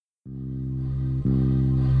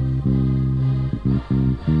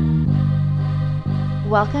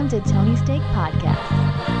Welcome to Tony Steak Podcast.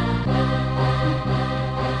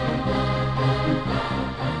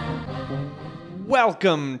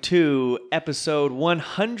 Welcome to episode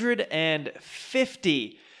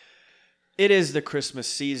 150. It is the Christmas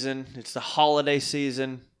season. It's the holiday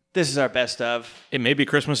season. This is our best of. It may be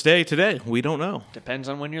Christmas Day today. We don't know. Depends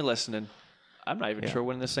on when you're listening. I'm not even sure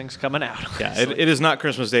when this thing's coming out. Yeah, it is not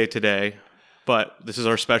Christmas Day today, but this is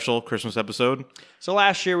our special Christmas episode. So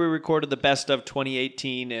last year we recorded the best of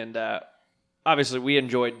 2018, and obviously we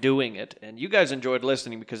enjoyed doing it, and you guys enjoyed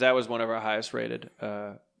listening because that was one of our highest rated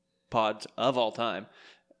pods of all time.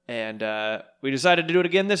 And we decided to do it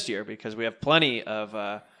again this year because we have plenty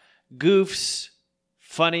of goofs,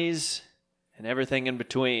 funnies, and everything in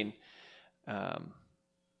between.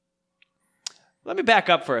 Let me back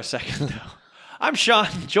up for a second, though. I'm Sean.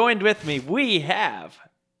 Joined with me, we have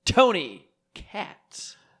Tony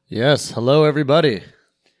Katz. Yes, hello everybody.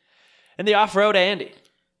 And the off-road Andy.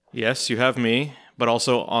 Yes, you have me, but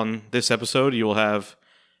also on this episode you will have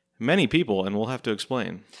many people, and we'll have to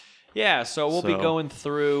explain. Yeah, so we'll be going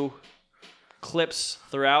through clips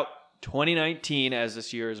throughout 2019 as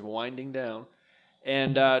this year is winding down.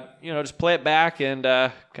 And, just play it back and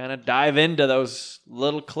kind of dive into those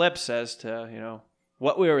little clips as to,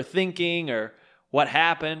 what we were thinking or what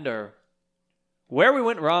happened or where we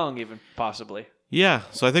went wrong even, possibly. Yeah,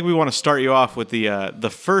 so I think we want to start you off with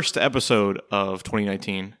the first episode of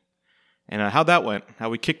 2019 and how that went, how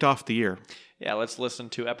we kicked off the year. Yeah, let's listen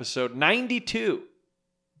to episode 92.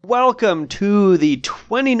 Welcome to the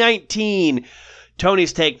 2019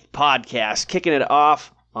 Tony's Take Podcast, kicking it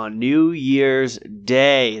off on New Year's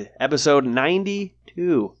Day, episode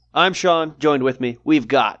 92. I'm Sean, joined with me, we've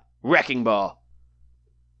got Wrecking Ball.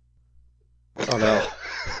 Oh no.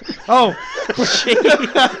 Oh!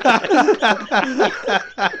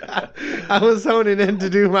 I was honing in to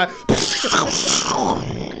do my...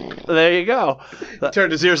 There you go.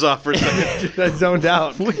 Turned his ears off for a second. I zoned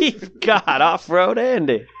out. We've got Off-Road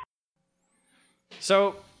Andy.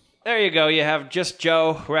 So, there you go. You have just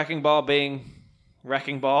Joe, Wrecking Ball being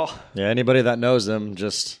Wrecking Ball. Yeah, anybody that knows him,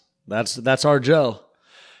 that's our Joe.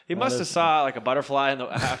 He must have saw like a butterfly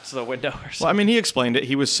out the window or something. Well, I mean, he explained it.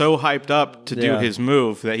 He was so hyped up to do his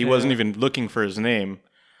move that he wasn't even looking for his name.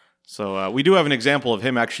 So we do have an example of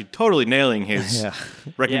him actually totally nailing his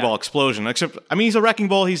Wrecking Ball explosion. Except, I mean, he's a Wrecking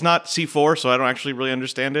Ball. He's not C4, so I don't actually really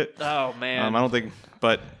understand it. Oh, man. I don't think,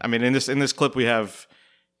 but I mean, in this clip we have,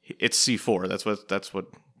 it's C4. That's what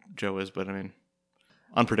Joe is. But I mean,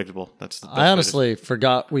 unpredictable. That's the best I honestly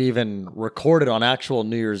forgot we even recorded on actual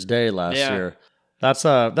New Year's Day last year. That's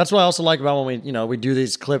what I also like about when we do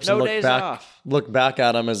these clips and look back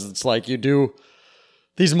at them. Is it's like you do.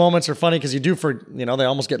 These moments are funny because you do they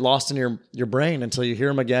almost get lost in your brain until you hear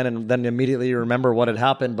them again, and then immediately you remember what had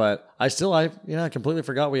happened. But I completely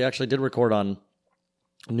forgot we actually did record on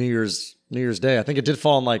New Year's Day. I think it did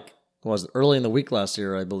fall on early in the week last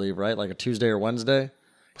year, I believe, right? Like a Tuesday or Wednesday.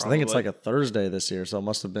 I think it's like a Thursday this year, so it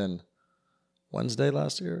must have been Wednesday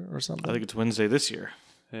last year or something. I think it's Wednesday this year.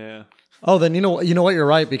 Yeah. Oh, then you know what? You're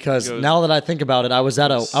right, because now that I think about it, I was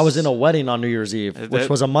in a wedding on New Year's Eve, which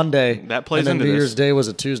was a Monday. That plays and then into New this. Year's Day was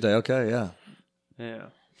a Tuesday. Okay, yeah. Yeah.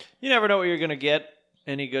 You never know what you're going to get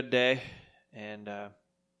any good day. And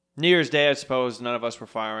New Year's Day, I suppose none of us were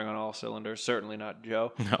firing on all cylinders. Certainly not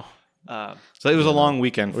Joe. No. So it was a long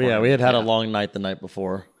weekend for him. We had a long night the night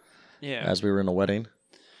before. Yeah. As we were in a wedding.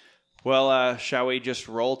 Well, shall we just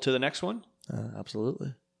roll to the next one?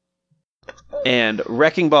 Absolutely. And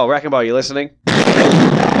Wrecking Ball, you listening?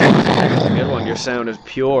 That's a good one. Your sound is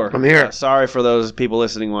pure. I'm here. Sorry for those people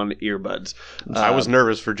listening on earbuds. I was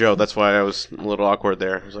nervous for Joe. That's why I was a little awkward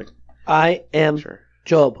there. I was like, I am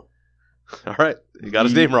Job. all right, you got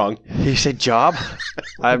his name wrong. You say Job?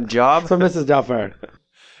 I'm Job? For Mrs. Dufford.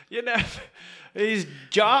 He's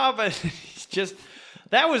Job, and he's just,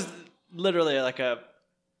 that was literally like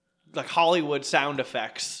Hollywood sound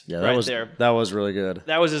effects there. That was really good.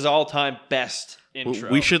 That was his all-time best intro.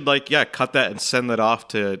 We should cut that and send that off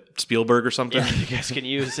to Spielberg or something. Yeah, you guys can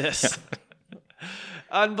use this.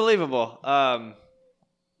 Unbelievable.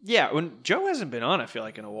 When Joe hasn't been on, I feel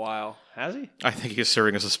like, in a while. Has he? I think he's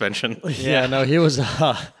serving a suspension. Yeah, no, he was...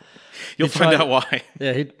 You'll find out why.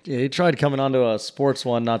 Yeah, he tried coming onto a sports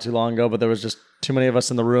one not too long ago, but there was just too many of us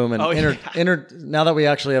in the room. And now that we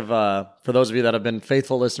actually have, for those of you that have been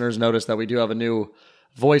faithful listeners, noticed that we do have a new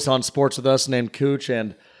voice on sports with us named Cooch,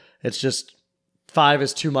 and it's just 5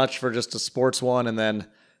 is too much for just a sports one, and then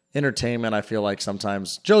entertainment. I feel like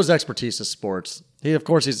sometimes Joe's expertise is sports. He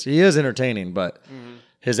is entertaining, but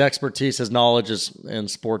his expertise, his knowledge is in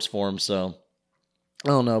sports form. So I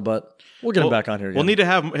don't know, but we'll get him back on here again. We'll need to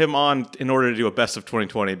have him on in order to do a best of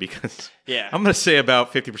 2020 because I'm going to say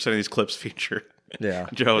about 50% of these clips feature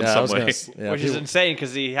Joe in some way. Which is insane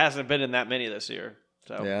because he hasn't been in that many this year.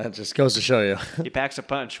 So yeah, it just goes to show you. He packs a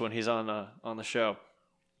punch when he's on the show.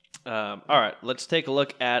 All right, let's take a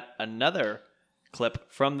look at another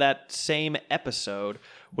clip from that same episode,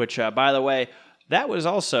 which, by the way, that was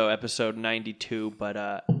also episode 92,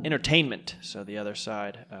 but entertainment, so the other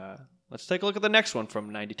side. Let's take a look at the next one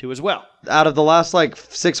from 92 as well. Out of the last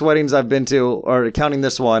 6 weddings I've been to, or counting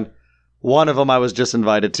this one of them I was just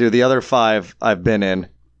invited to. The other 5 I've been in.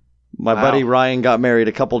 My buddy Ryan got married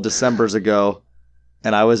a couple Decembers ago,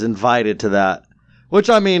 and I was invited to that. Which,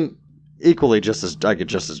 I mean, equally I get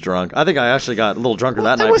just as drunk. I think I actually got a little drunker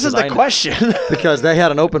that night. That wasn't the question. Because they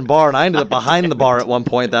had an open bar, and I ended up behind the bar at one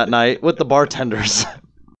point that night with the bartenders.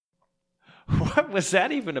 What was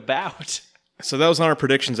that even about? So that was on our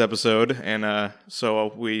predictions episode, and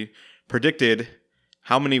so we predicted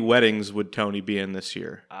how many weddings would Tony be in this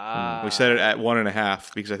year. We set it at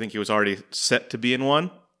 1.5 because I think he was already set to be in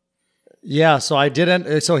one. Yeah, so I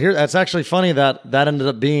didn't. So here, that's actually funny that ended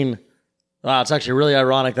up being. It's actually really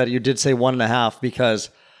ironic that you did say 1.5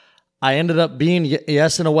 because I ended up being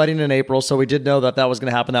in a wedding in April, so we did know that was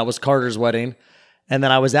going to happen. That was Carter's wedding, and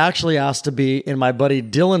then I was actually asked to be in my buddy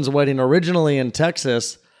Dylan's wedding originally in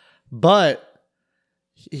Texas, but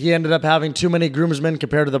he ended up having too many groomsmen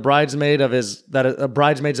compared to the bridesmaids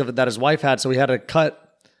that his wife had, so he had to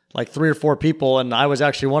cut 3 or 4 people, and I was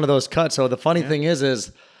actually one of those cuts. So the funny thing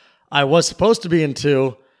is I was supposed to be in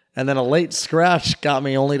 2, and then a late scratch got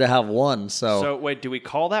me only to have 1. So wait, do we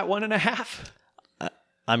call that 1.5?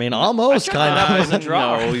 I mean, almost kind of. That was a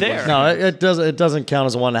draw there. No, it doesn't count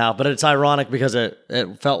as a 1.5, but it's ironic because it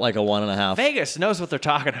felt like a 1.5. Vegas knows what they're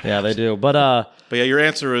talking about. Yeah, they do. But yeah, your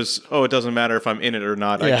answer is, it doesn't matter if I'm in it or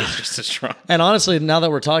not. I get just as drunk. And honestly, now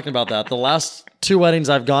that we're talking about that, the last 2 weddings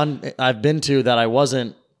I've been to that I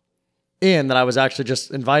wasn't in, that I was actually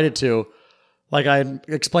just invited to, like I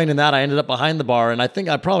explained in that, I ended up behind the bar, and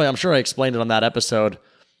I'm sure I explained it on that episode,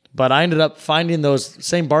 but I ended up finding those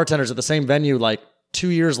same bartenders at the same venue 2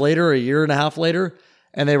 years later, a year and a half later,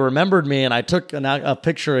 and they remembered me, and I took a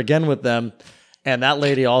picture again with them, and that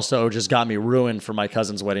lady also just got me ruined for my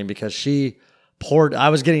cousin's wedding because she I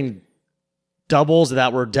was getting doubles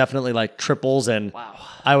that were definitely triples, and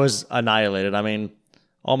I was annihilated. I mean,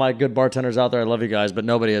 all my good bartenders out there, I love you guys, but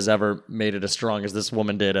nobody has ever made it as strong as this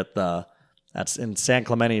woman did that's in San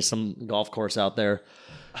Clemente, some golf course out there.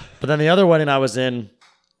 But then the other wedding I was in,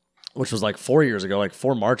 which was 4 years ago,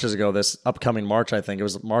 4 Marches ago, this upcoming March, I think. It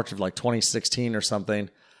was March of 2016 or something.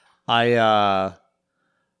 I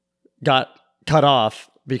got cut off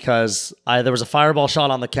because there was a fireball shot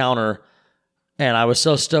on the counter, and I was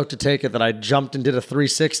so stoked to take it that I jumped and did a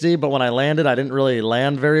 360, but when I landed, I didn't really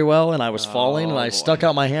land very well, and I was falling, and I stuck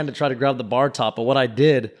out my hand to try to grab the bar top, but what I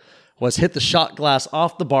did was hit the shot glass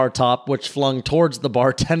off the bar top, which flung towards the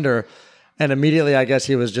bartender, and immediately I guess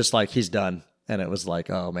he was just he's done. And it was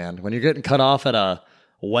oh man, when you're getting cut off at a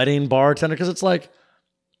wedding bartender, because it's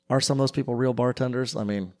are some of those people real bartenders? I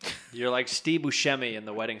mean, you're like Steve Buscemi in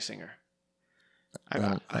The Wedding Singer.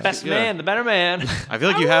 Best man, the better man. I feel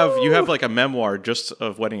like you have a memoir just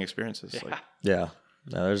of wedding experiences. Yeah.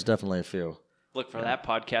 No, there's definitely a few. Look for that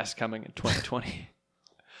podcast coming in 2020.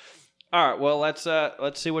 All right, well let's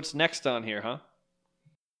see what's next on here, huh?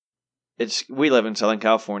 We live in Southern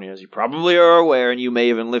California, as you probably are aware, and you may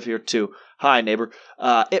even live here too. Hi, neighbor.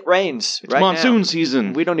 It rains it's right monsoon now.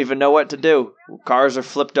 Season. We don't even know what to do. Cars are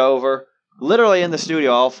flipped over. Literally in the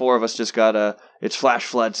studio, all 4 of us just got it's flash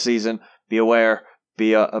flood season. Be aware.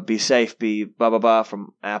 Be safe. Be blah blah blah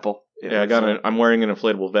from Apple. Yeah, I'm wearing an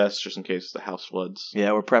inflatable vest just in case the house floods.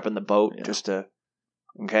 Yeah, we're prepping the boat just in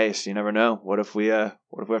case. You never know. What if we have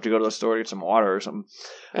to go to the store to get some water or something?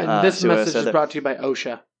 And this message is brought to you by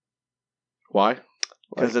OSHA. Why?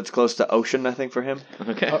 Because it's close to ocean, I think, for him.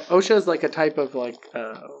 Okay. OSHA is a type of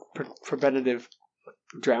preventative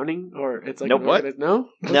drowning, or it's nope. What? No,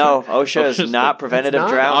 OSHA is not preventative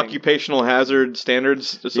drowning. Occupational Hazard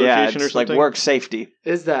Standards Association or something. Work safety.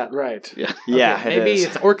 Is that right? Yeah. Yeah. Okay. Maybe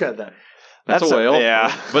it's ORCA then. That's a whale.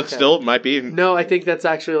 Yeah. But still, it might be. No, I think that's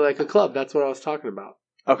actually a club. That's what I was talking about.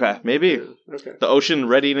 Okay. Maybe. Okay. The Ocean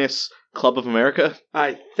Readiness Club of America?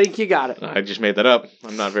 I think you got it. I just made that up.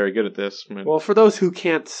 I'm not very good at this. Well, for those who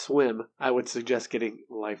can't swim, I would suggest getting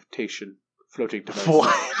lifetation floating device.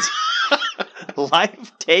 What?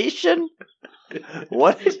 Lifetation?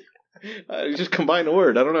 What? Just combine a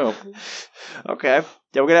word. I don't know. Okay.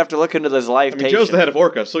 Yeah, we're going to have to look into this lifetation. Joe's the head of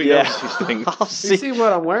ORCA, so he knows these things. I'll see. You see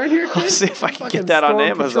what I'm wearing here, kid? I'll see if I can get that on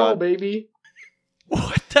Amazon. Patrol, baby.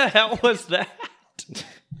 What the hell was that?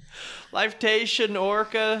 Lifetation,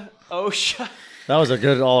 Orca, OSHA. That was a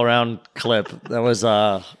good all-around clip. That was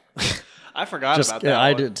I forgot about that. Yeah,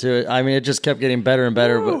 I did too. I mean, it just kept getting better and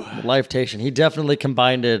better. But Lifetation, he definitely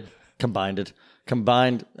combined. I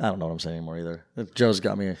don't know what I'm saying anymore either. Joe's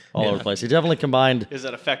got me all over the place. He definitely combined. Is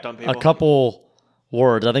that effect on people? A couple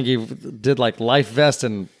words. I think he did like life vest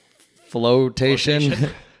and flotation,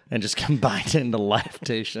 and just combined it into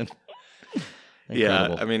Lifetation.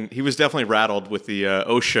 Yeah, I mean, he was definitely rattled with the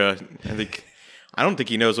OSHA. I don't think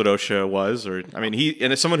he knows what OSHA was,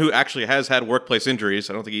 and as someone who actually has had workplace injuries,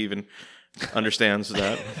 I don't think he even understands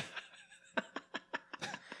that.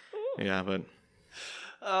 Yeah, but.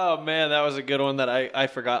 Oh man, that was a good one that I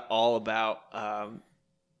forgot all about.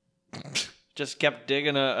 Just kept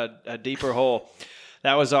digging a deeper hole.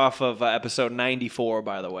 That was off of episode 94,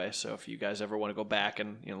 by the way. So if you guys ever want to go back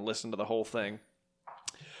and listen to the whole thing.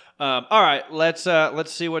 All right, let's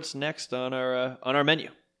see what's next on our menu.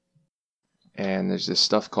 And there's this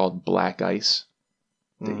stuff called black ice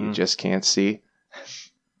that you just can't see.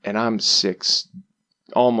 And I'm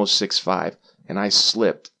almost 6'5", and I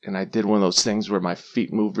slipped, and I did one of those things where my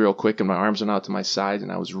feet moved real quick and my arms went out to my sides,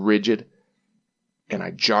 and I was rigid, and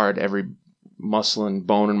I jarred every muscle and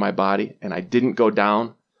bone in my body, and I didn't go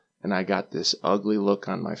down, and I got this ugly look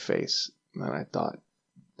on my face, and I thought,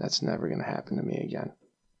 that's never going to happen to me again.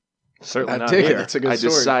 Certainly not here. That's a good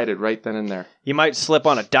story. I decided right then and there. You might slip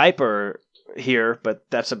on a diaper here, but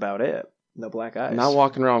that's about it. No black ice. Not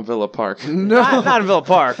walking around Villa Park. No, not in Villa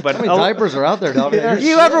Park, but how many diapers are out there, Dominic?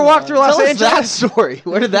 You ever walk through Los Angeles? That story.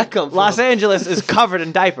 Where did that come from? Los Angeles is covered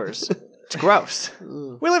in diapers. It's gross.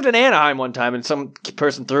 We lived in Anaheim one time, and some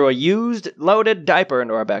person threw a used, loaded diaper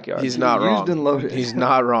into our backyard. He's not wrong. Used and loaded. He's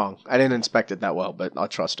not wrong. I didn't inspect it that well, but I'll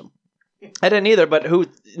trust him. I didn't either, but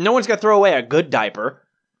no one's going to throw away a good diaper.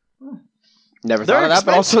 Never They're thought of that,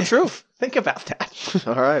 but also true. Think about that.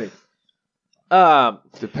 Alrighty.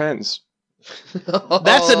 Depends.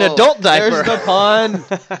 That's an adult diaper. There's the pun.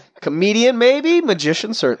 Comedian, maybe.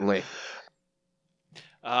 Magician, certainly.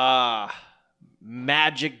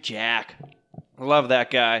 Magic Jack. Love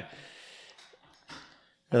that guy.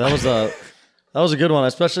 Yeah, that was a good one,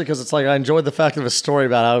 especially because it's like I enjoyed the fact of his story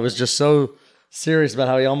about how he was just so serious about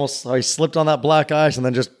how he slipped on that black ice and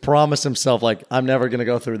then just promised himself, like, I'm never going to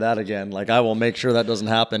go through that again. Like, I will make sure that doesn't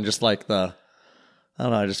happen. Just like I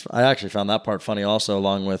don't know. I actually found that part funny also,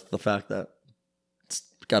 along with the fact that it's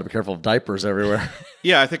got to be careful of diapers everywhere.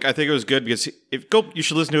 Yeah, I think it was good because you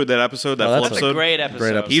should listen to that episode. Full that's episode. A great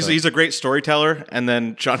episode. He's a great storyteller, and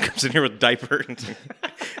then Sean comes in here with diaper.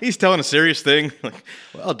 He's telling a serious thing, like,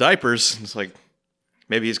 well, diapers. It's like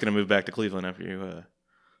maybe he's going to move back to Cleveland after you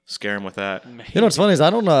scare him with that. You know what's funny is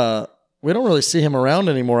we don't really see him around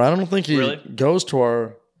anymore. I don't think he goes to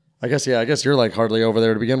our. I guess you're like hardly over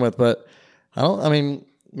there to begin with, but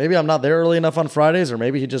maybe I'm not there early enough on Fridays, or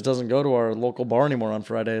maybe he just doesn't go to our local bar anymore on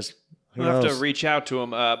Fridays. We'll have to reach out to him.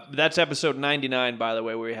 That's episode 99, by the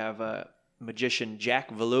way, where we have magician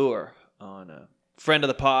Jack Velour on, friend of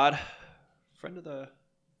the pod, friend of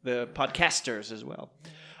the podcasters as well.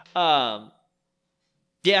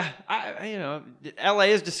 Yeah, LA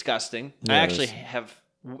is disgusting. Yeah, I actually have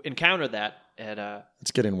encountered that at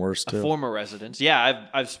it's getting worse too. A former residence. Yeah,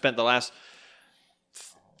 I've spent the last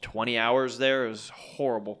 20 hours there. It was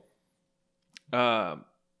horrible. But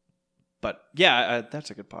yeah,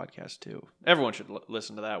 that's a good podcast too. Everyone should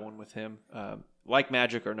listen to that one with him. Like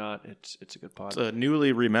Magic or not, it's a good podcast. It's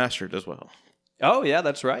newly remastered as well. Oh yeah,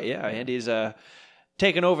 that's right. Yeah, Andy's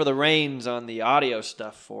taken over the reins on the audio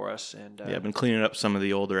stuff for us, and I've been cleaning up some of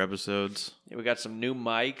the older episodes. Yeah, we got some new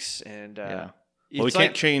mics, and well, we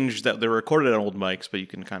can't change that. They're recorded on old mics, but you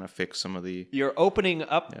can kind of fix some of the... You're opening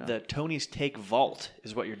up the Tony's Take vault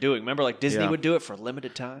is what you're doing. Remember, like Disney would do it for a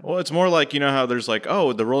limited time? Well, it's more like, you know how there's like,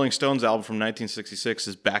 the Rolling Stones album from 1966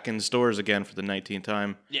 is back in stores again for the 19th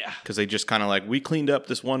time. Yeah. Because they just kind of like, we cleaned up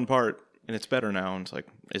this one part, and it's better now. And it's like,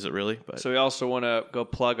 is it really? But so we also want to go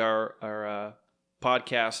plug our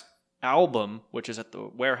podcast album, which is at the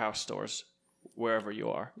warehouse stores, wherever you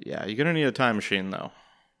are. Yeah, you're going to need a time machine, though.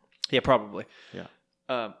 Yeah, probably.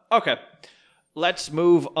 Yeah. Okay, let's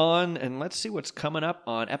move on and let's see what's coming up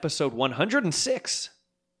on episode 106.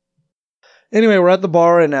 Anyway, we're at the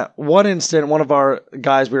bar, and at one instant, one of our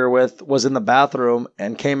guys we were with was in the bathroom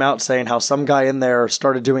and came out saying how some guy in there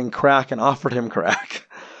started doing crack and offered him crack.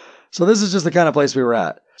 So this is just the kind of place we were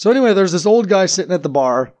at. So anyway, there's this old guy sitting at the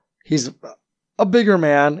bar. He's a bigger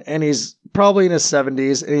man, and he's probably in his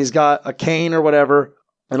 70s, and he's got a cane or whatever.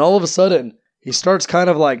 And all of a sudden, he starts kind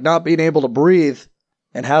of like not being able to breathe,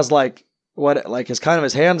 and has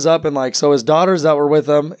his hands up, and like, so his daughters that were with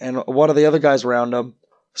him and one of the other guys around him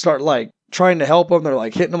start like trying to help him. They're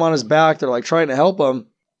like hitting him on his back. They're like trying to help him.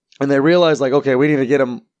 And they realize like, okay, we need to get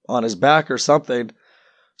him on his back or something.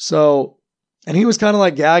 So, and he was kind of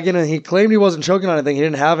like gagging, and he claimed he wasn't choking on anything. He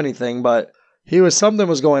didn't have anything, but something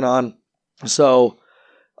was going on. So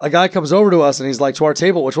a guy comes over to us, and he's like to our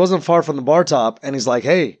table, which wasn't far from the bar top. And he's like,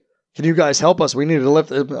 hey, can you guys help us? We needed to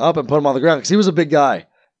lift him up and put him on the ground because he was a big guy.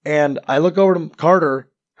 And I look over to Carter,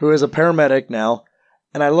 who is a paramedic now,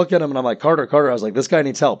 and I look at him and I'm like, Carter, I was like, this guy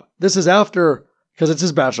needs help. This is after, because it's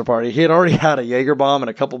his bachelor party. He had already had a Jaeger bomb and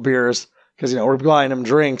a couple beers because, we're buying him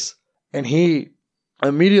drinks. And he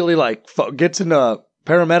immediately gets into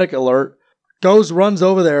paramedic alert, runs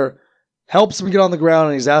over there, helps him get on the ground,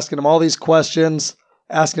 and he's asking him all these questions,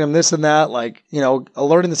 asking him this and that,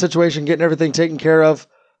 alerting the situation, getting everything taken care of,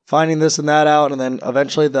 finding this and that out. And then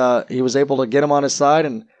eventually he was able to get him on his side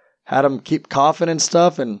and had him keep coughing and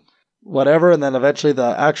stuff and whatever. And then eventually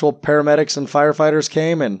the actual paramedics and firefighters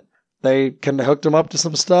came and they hooked him up to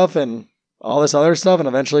some stuff and all this other stuff, and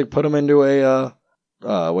eventually put him into a,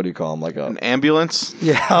 what do you call them? Like an ambulance?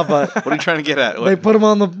 Yeah, but what are you trying to get at? They put him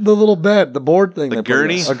on the little bed, the board thing. The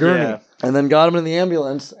gurney? A gurney. Yeah. And then got him in the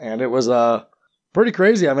ambulance, and it was pretty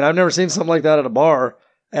crazy. I mean, I've never seen something like that at a bar.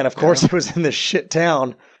 And of course, it was in this shit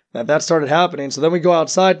town that started happening. So then we go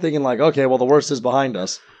outside thinking like, okay, well, the worst is behind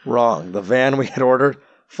us. Wrong. The van we had ordered,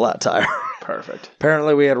 flat tire. Perfect.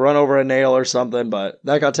 Apparently we had run over a nail or something, but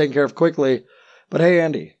that got taken care of quickly. But hey,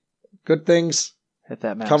 Andy, good things hit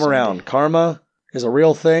that mouse, come around. Andy. Karma is a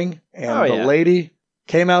real thing. And the lady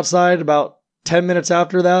came outside about 10 minutes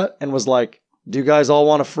after that and was like, do you guys all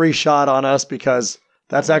want a free shot on us? Because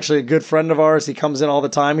that's actually a good friend of ours. He comes in all the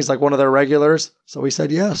time. He's like one of their regulars. So we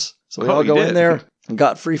said yes. So we all go in there and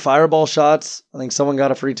got free fireball shots. I think someone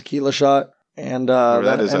got a free tequila shot. And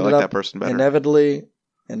that is, I like that person better. Inevitably,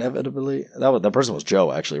 that person was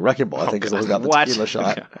Joe, actually. Wrecking Ball, I think, because he got the tequila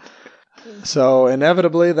shot. So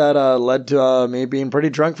inevitably, that led to me being pretty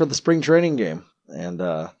drunk for the spring training game. And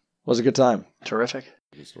was a good time. Terrific.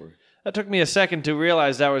 Good story. That took me a second to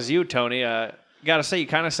realize that was you, Tony. Gotta say, you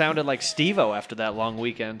kind of sounded like Steve-O after that long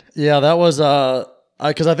weekend. Yeah, that was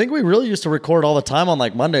because I think we really used to record all the time on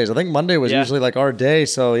like Mondays. I think Monday was usually like our day.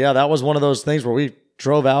 So yeah, that was one of those things where we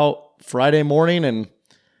drove out Friday morning and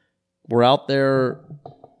we're out there.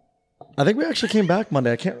 I think we actually came back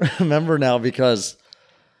Monday. I can't remember now because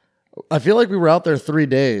I feel like we were out there 3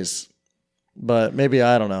 days, but maybe,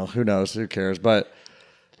 I don't know. Who knows? Who cares? But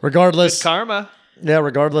regardless. Good karma. Yeah,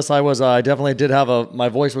 regardless, I definitely did have my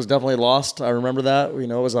voice was definitely lost. I remember that. It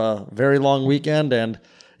was a very long weekend, and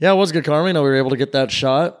yeah, it was good karma. We were able to get that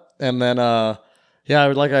shot. And then,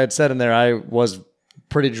 like I had said in there, I was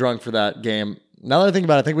pretty drunk for that game. Now that I think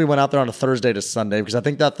about it, I think we went out there on a Thursday to Sunday because I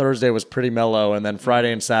think that Thursday was pretty mellow, and then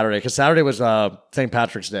Friday and Saturday, because Saturday was St.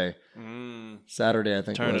 Patrick's Day. Saturday, I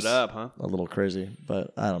think, Turn was it up, huh? A little crazy,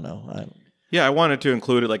 but I don't know. Yeah, I wanted to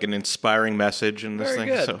include like an inspiring message in this Very thing.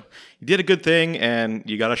 good. So you did a good thing, and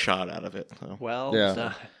you got a shot out of it. So. Well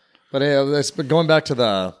done. But hey, going back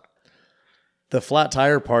to the flat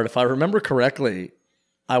tire part, if I remember correctly,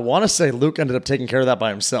 I want to say Luke ended up taking care of that by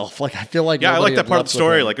himself. Like I feel like I like that part of the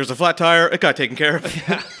story. Like there's a flat tire, it got taken care of.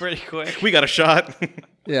 Yeah, pretty quick. We got a shot.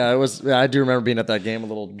 Yeah, it was. Yeah, I do remember being at that game a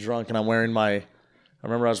little drunk, and I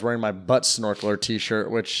remember I was wearing my Butt Snorkeler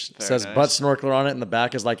T-shirt, which says Butt Snorkeler on it, and the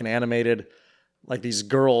back is like an animated, like these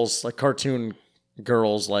girls, like cartoon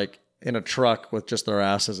girls, like in a truck with just their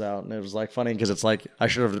asses out, and it was like funny because it's like I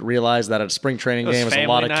should have realized that at a spring training game, it's a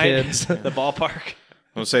lot of kids. The ballpark.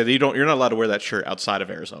 I would say that you're not allowed to wear that shirt outside of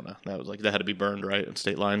Arizona. That had to be burned, right? In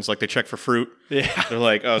state lines, like they check for fruit. Yeah, they're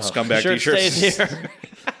like, oh, scumbag shirt T-shirts. Stays here.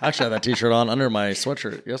 I actually had that T-shirt on under my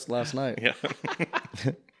sweatshirt last night. Yeah.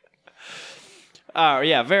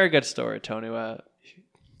 Yeah, very good story, Tony.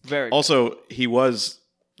 Very. Also, he was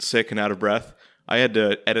sick and out of breath. I had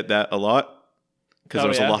to edit that a lot because there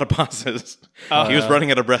was a lot of pauses. He was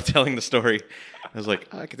running out of breath telling the story. I was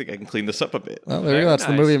like, I think I can clean this up a bit. Well, there you go. That's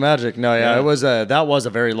the movie magic. No, it was that was a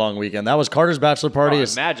very long weekend. That was Carter's bachelor party. I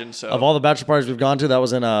imagine so. Of all the bachelor parties we've gone to, that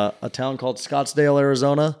was in a town called Scottsdale,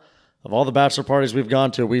 Arizona. Of all the bachelor parties we've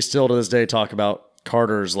gone to, we still to this day talk about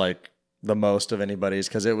Carter's like the most of anybody's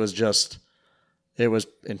because it was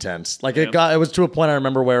intense. Like it was to a point I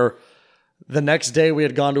remember where the next day we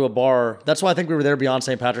had gone to a bar. That's why I think we were there beyond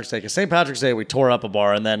St. Patrick's Day. Because St. Patrick's Day we tore up a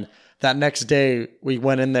bar, and then that next day we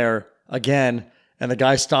went in there again, and the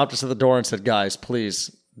guy stopped us at the door and said, "Guys,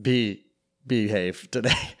 please behave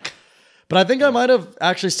today." But I think I might have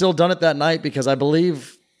actually still done it that night because I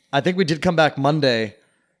think we did come back Monday.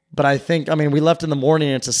 But we left in the morning.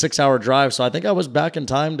 It's a 6-hour drive. So I think I was back in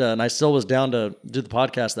time and I still was down to do the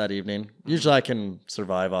podcast that evening. Usually I can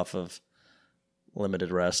survive off of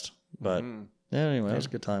limited rest. But yeah, anyway, it was a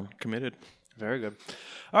good time. Committed. Very good.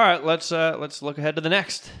 All right, let's look ahead to the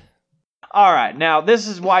next. All right, now this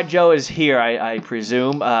is why Joe is here, I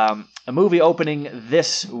presume. A movie opening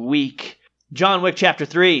this week. John Wick Chapter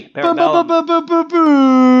 3.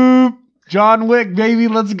 John Wick, baby,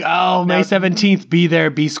 let's go. May 17th, be there,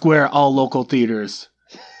 be square, all local theaters.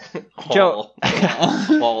 Joe,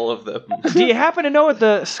 all of them. do you happen to know what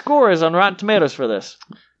the score is on Rotten Tomatoes for this?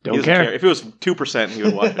 Don't care. If it was 2%, he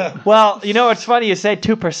would watch it. Well, you know what's funny? You say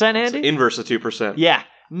 2%, Andy? It's inverse of 2%. Yeah,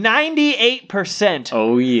 98%.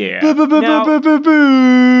 Oh, yeah.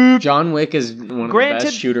 John Wick is one of the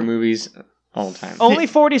best shooter movies all the time. Only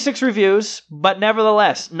 46 reviews, but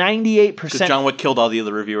nevertheless, 98%. Because John Wick killed all the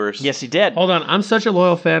other reviewers. Yes, he did. Hold on, I'm such a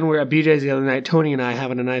loyal fan. We're at BJ's the other night. Tony and I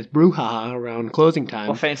having a nice brouhaha around closing time.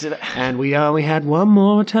 Well, fancy that. And we only had one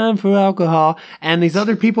more time for alcohol. And these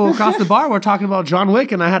other people across the bar were talking about John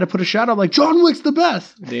Wick, and I had to put a shout out like, John Wick's the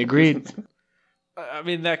best. They agreed. I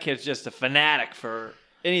mean, that kid's just a fanatic for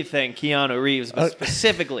anything Keanu Reeves, but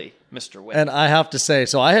specifically Mr. Wick. And I have to say,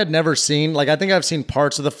 so I had never seen, I think I've seen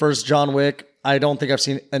parts of the first John Wick. I don't think I've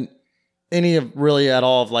seen any of really at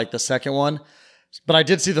all of the second one, but I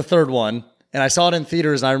did see the third one, and I saw it in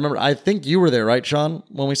theaters. And I remember, I think you were there, right, Sean,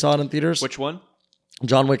 when we saw it in theaters? Which one?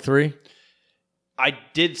 John Wick 3. I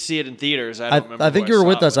did see it in theaters. I don't remember. I think you were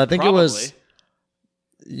with us. I think it was.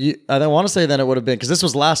 I don't want to say then it would have been because this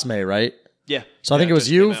was last May, right? Yeah. So I think it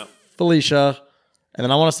was you, Felicia, and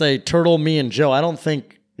then I want to say Turtle, me, and Joe. I don't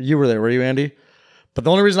think you were there. Were you, Andy? But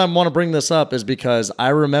the only reason I want to bring this up is because I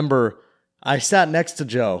remember I sat next to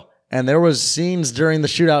Joe, and there was scenes during the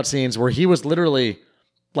shootout scenes where he was literally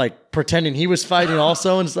pretending he was fighting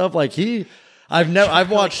also and stuff. I've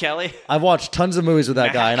watched tons of movies with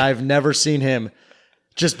that guy, and I've never seen him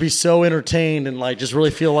just be so entertained and just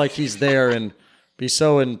really feel like he's there and be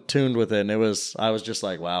so in tune with it. And I was just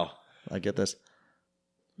like, wow, I get this.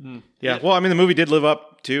 Yeah. Well, I mean, the movie did live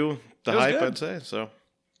up to the hype, good. I'd say. So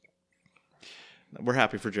we're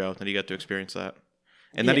happy for Joe that he got to experience that.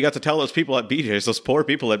 And then he got to tell those people at BJ's, those poor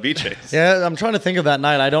people at BJ's. Yeah, I'm trying to think of that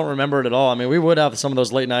night. I don't remember it at all. I mean, we would have some of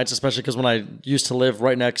those late nights, especially because when I used to live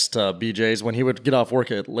right next to BJ's, when he would get off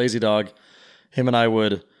work at Lazy Dog, him and I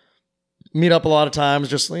would meet up a lot of times,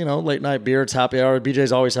 just, late night beer. It's happy hour.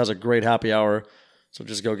 BJ's always has a great happy hour. So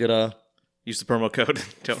just go get use the promo code,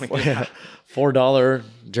 Tony. $4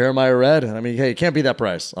 Jeremiah Red. I mean, hey, it can't be that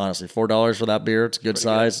price, honestly. $4 for that beer. It's good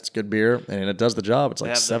size. It's good beer. And it does the job. It's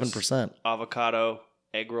 7%. Avocado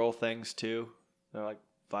egg roll things too. They're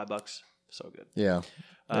 $5. So good. Yeah.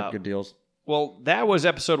 They're good deals. Well, that was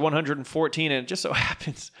episode 114, and it just so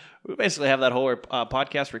happens we basically have that whole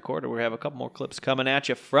podcast recorded. We have a couple more clips coming at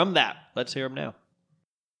you from that. Let's hear them now.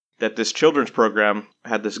 That this children's program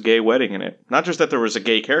had this gay wedding in it. Not just that there was a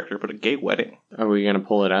gay character, but a gay wedding. Are we going to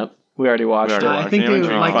pull it up? We already watched it. I think they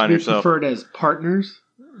would like to be preferred as partners.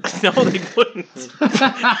 No, they wouldn't.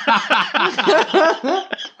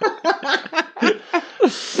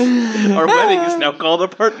 Our wedding is now called a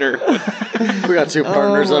partner. We got two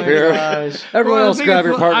partners up here. Everyone else grab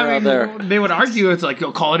your partner out there. They would argue it's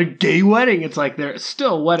call it a gay wedding. It's they're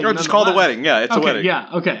still a wedding. Or just call it a wedding. Yeah, it's a wedding. Yeah,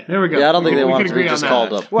 okay, there we go. Yeah, I don't think they want to be just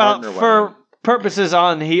called a partner wedding. Well, for purposes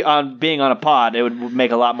on being on a pod, it would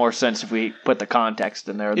make a lot more sense if we put the context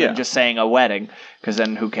in there than just saying a wedding, because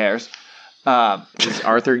then who cares? Is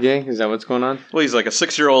Arthur gay? Is that what's going on? Well, he's like a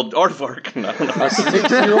 6-year-old aardvark. I don't know. A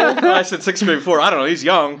 6-year-old? I said 6 before. I don't know. He's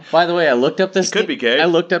young. By the way, I looked up this. He could be gay. I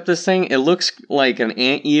looked up this thing. It looks like an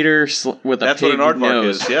anteater with a That's pig what an aardvark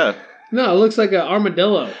nose. is. Yeah. No, it looks like an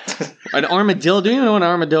armadillo. An armadillo? Do you know what an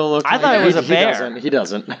armadillo looks like? I thought it was a bear. He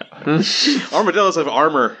doesn't. Armadillos have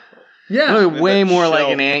armor. Yeah. Way more like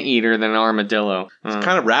an anteater than an armadillo. It's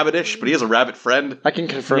kind of rabbitish, but he has a rabbit friend. I can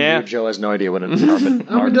confirm you, Joe has no idea what an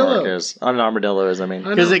armadillo is. An armadillo is, I mean.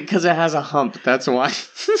 Because it has a hump. That's why.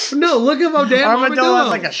 No, look at how damn armadillo has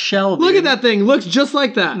like a shell, dude. Look at that thing. Looks just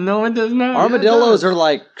like that. No, it does not. Armadillos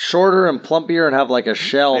are shorter and plumpier and have a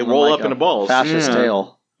shell. They roll up into balls. Fascist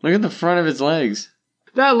tail. Look at the front of its legs.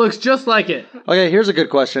 That looks just like it. Okay, here's a good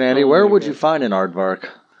question, Andy. Where would you find an aardvark?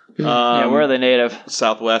 Where are they native?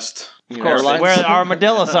 Southwest. Of course, where the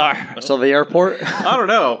armadillos are. So the airport? I don't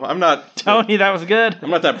know. I'm not... Tony, that was good. I'm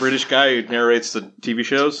not that British guy who narrates the TV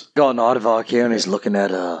shows. Got an aardvark here and he's looking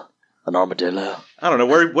at an armadillo. I don't know.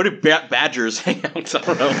 Where do badgers hang out? I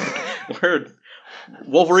don't know. Where...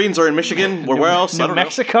 Wolverines are in Michigan. Where else? New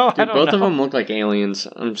Mexico? Dude, both of them look like aliens.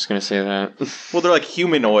 I'm just going to say that. Well, they're like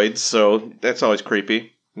humanoids, so that's always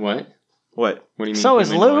creepy. What? What? What do you mean? So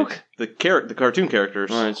is Luke. The cartoon characters.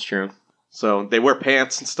 Oh, that's true. So they wear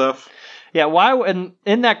pants and stuff. Yeah, why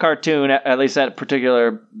in that cartoon, at least that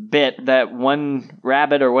particular bit, that one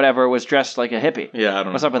rabbit or whatever was dressed like a hippie? Yeah, I don't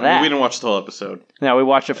know. What's up with that? We didn't watch the whole episode. No, we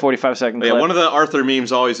watched a 45-second clip. Yeah, one of the Arthur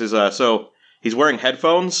memes always is, so he's wearing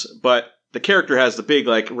headphones, but the character has the big,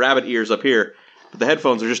 like, rabbit ears up here, but the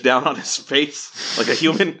headphones are just down on his face, like a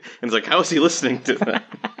human, and it's like, how is he listening to that?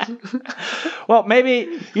 Well,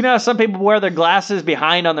 maybe, some people wear their glasses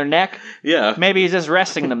behind on their neck. Yeah. Maybe he's just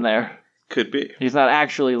resting them there. Could be. He's not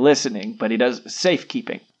actually listening, but he does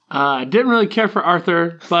safekeeping. Didn't really care for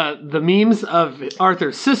Arthur, but the memes of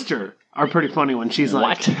Arthur's sister are pretty funny when she's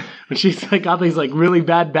like, when she's like got these like really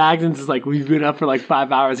bad bags and it's like, we've been up for like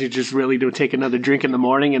 5 hours. You just really do take another drink in the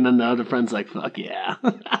morning, and then the other friend's like, fuck yeah.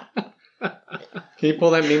 Can you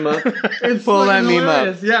pull that meme up? Pull that meme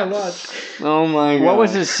up. Yeah, watch. Oh my god. What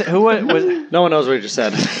was his? Who was? No one knows what he just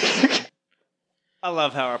said. I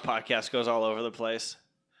love how our podcast goes all over the place.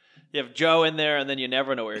 You have Joe in there, and then you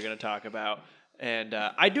never know what you're going to talk about. And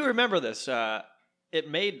I do remember this. It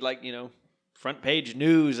made, front page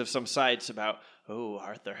news of some sites about,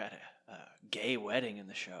 Arthur had a gay wedding in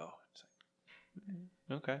the show. It's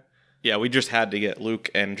like, okay. Yeah, we just had to get Luke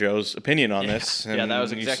and Joe's opinion on this. Yeah, that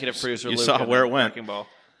was executive producer Luke. You saw where it went. Ball.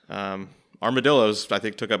 Armadillos, I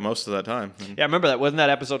think, took up most of that time. Yeah, I remember that. Wasn't that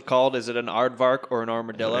episode called, is it an aardvark or an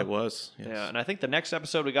armadillo? It was, yes. Yeah, and I think the next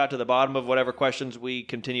episode we got to the bottom of whatever questions we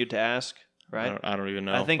continued to ask, right? I don't even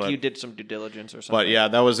know. I think you did some due diligence or something. But yeah,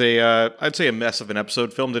 that was I'd say a mess of an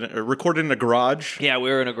episode, recorded in a garage. Yeah, we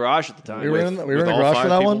were in a garage at the time. We were in a garage for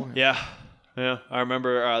that one? Yeah. I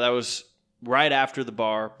remember that was right after the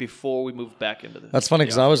bar, before we moved back into the... That's funny,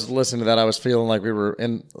 because I was listening to that, I was feeling like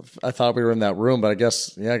I thought we were in that room, but I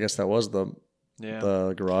guess that was the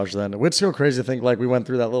garage then. It's so crazy to think, like, we went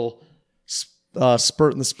through that little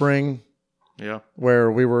spurt in the spring,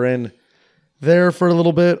 where we were in there for a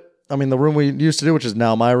little bit. I mean, the room we used to do, which is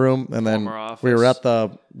now my room, and then we were at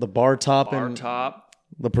the bar top in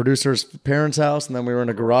the producer's parents' house, and then we were in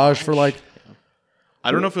a garage for like... I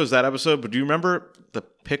don't know if it was that episode, but do you remember the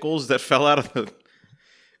pickles that fell out of the...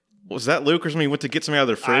 Was that Luke or something? He went to get something out of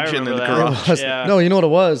their fridge in the garage? Yeah. No, you know what it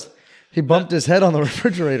was? He bumped his head on the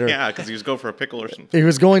refrigerator. Yeah, because he was going for a pickle or something. He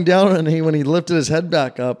was going down, and when he lifted his head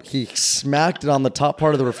back up, he smacked it on the top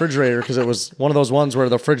part of the refrigerator, because it was one of those ones where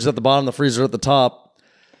the fridge is at the bottom, the freezer at the top.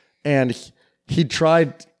 And he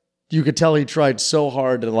tried... You could tell he tried so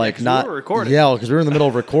hard to not yell, because we were in the middle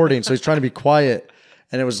of recording, so he's trying to be quiet.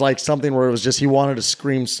 And it was like something where it was just he wanted to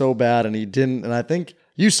scream so bad, and he didn't. And I think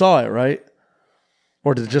you saw it, right?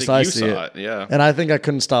 Or did just I see it? Yeah. And I think I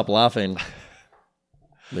couldn't stop laughing.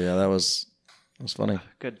 But yeah, that was funny.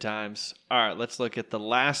 Good times. All right, let's look at the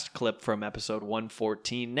last clip from episode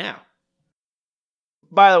 114 now.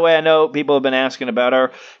 By the way, I know people have been asking about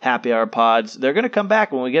our happy hour pods. They're going to come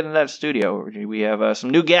back when we get into that studio. We have some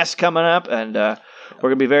new guests coming up, and we're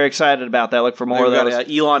going to be very excited about that. Look for more of those.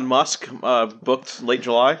 Elon Musk booked late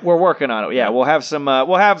July. We're working on it. Yeah, we'll have some.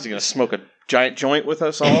 Is he going to smoke a giant joint with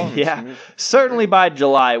us all? Yeah, certainly by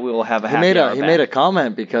July we will have a happy hour. He made a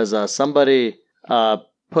comment because somebody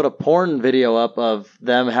put a porn video up of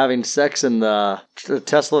them having sex in the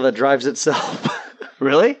Tesla that drives itself.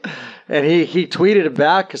 Really? And he tweeted it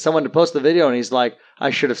back because someone had posted the video, and he's like, I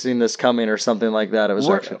should have seen this coming or something like that. It was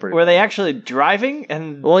actually pretty Were they actually driving?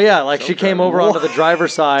 And well, yeah, like she came over onto the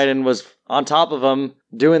driver's side and was on top of him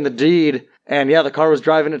doing the deed, and yeah, the car was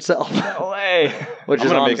driving itself. No way. I'm going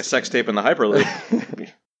to make a sex tape in the Hyperloop.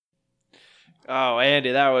 Oh,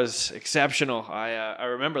 Andy, that was exceptional. I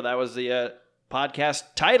remember that was the podcast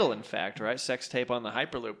title, in fact, right? Sex tape on the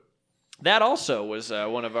Hyperloop. That also was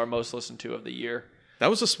one of our most listened to of the year. That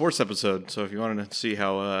was a sports episode, so if you wanted to see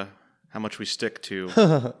how much we stick to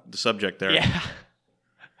the subject there. Yeah.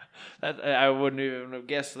 I wouldn't even have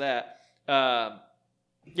guessed that.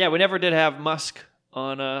 Yeah, we never did have Musk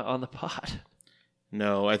on the pod.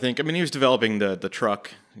 No, he was developing the truck.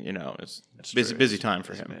 It's busy time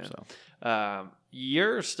for him. So.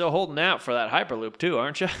 You're still holding out for that Hyperloop too,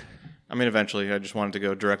 aren't you? Eventually. I just wanted to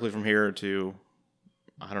go directly from here to,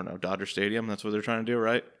 I don't know, Dodger Stadium. That's what they're trying to do,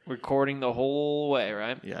 right? Recording the whole way,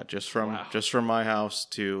 right? Yeah, just from my house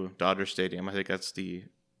to Dodger Stadium. I think that's the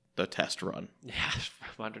test run. Yeah,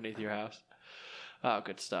 from underneath your house. Oh,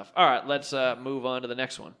 good stuff. All right, let's move on to the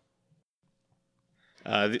next one.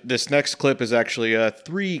 This next clip is actually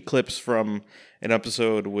 3 clips from an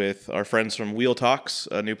episode with our friends from Wheel Talks,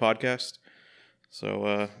 a new podcast.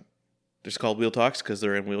 So it's called Wheel Talks because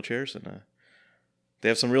they're in wheelchairs, and they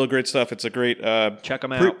have some real great stuff. It's a great check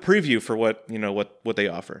them out preview for what they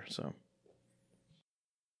offer. So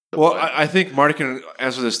Well, I think Marty can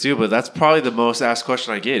answer this too, but that's probably the most asked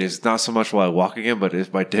question I get. Is not so much while I walk again, but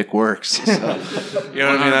if my dick works. So, you know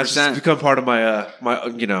what I mean? That's just become part of my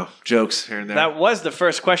my jokes here and there. That was the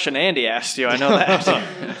first question Andy asked you. I know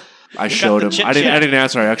that. I showed him. I didn't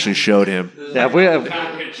answer. I actually showed him. Yeah,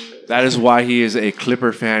 that is why he is a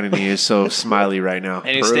Clipper fan and he is so smiley right now.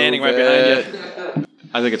 And he's standing right behind you.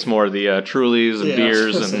 I think it's more the Trulies and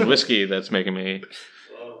beers and whiskey that's making me,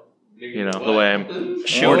 the way I'm.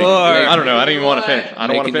 Sure. I don't know. I don't even want to finish. I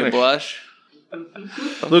don't want to finish. Blush.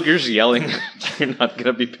 Luke, you're just yelling. You're not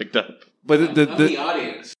gonna be picked up. But the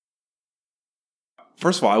audience.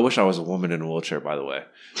 First of all, I wish I was a woman in a wheelchair. By the way,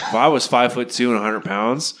 if I was 5'2" and 100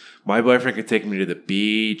 pounds, my boyfriend could take me to the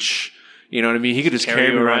beach. You know what I mean? He could just carry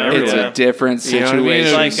me around everywhere. It's a different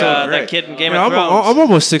situation. It's like that kid in Game of Thrones. I'm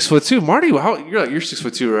almost 6'2". Marty, you're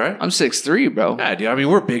 6'2", right? I'm 6'3", bro. Yeah, dude. I mean,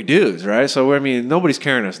 we're big dudes, right? So nobody's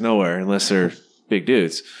carrying us nowhere unless they're big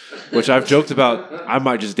dudes. Which I've joked about. I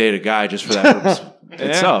might just date a guy just for that purpose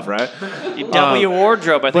itself, right? You double your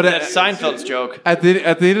wardrobe. I think that's Seinfeld's joke. At the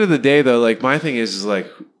end of the day, though, like my thing is like.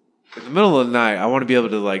 In the middle of the night, I want to be able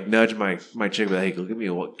to like nudge my chick, but hey, give me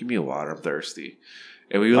a water. I'm thirsty.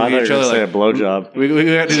 And we look at each other like a blowjob. We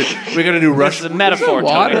got to do rush. This is a metaphor,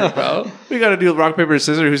 water, bro. We got to do rock paper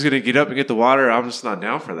scissors. Who's going to get up and get the water? I'm just not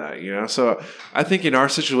down for that, So I think in our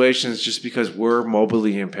situations, just because we're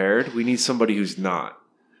mobilely impaired, we need somebody who's not,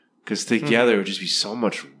 because together it would just be so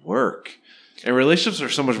much work. And relationships are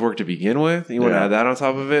so much work to begin with. You want to add that on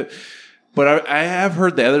top of it. But I have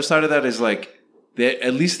heard the other side of that is like that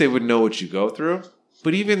at least they would know what you go through.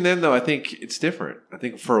 But even then, though, I think it's different. I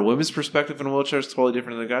think for a women's perspective in a wheelchair is totally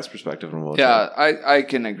different than a guy's perspective in a wheelchair. Yeah, I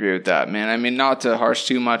can agree with that, man. I mean, not to harsh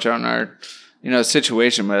too much on our,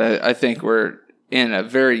 situation, but I think we're in a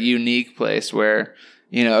very unique place where,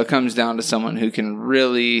 it comes down to someone who can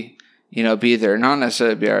really, be there, not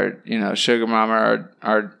necessarily be our, sugar mama or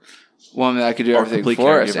our woman that could do everything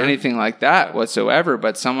for us, anything like that whatsoever,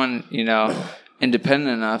 but someone,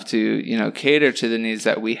 independent enough to, cater to the needs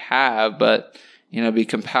that we have, but be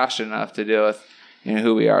compassionate enough to deal with,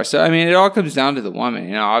 who we are. So, I mean, it all comes down to the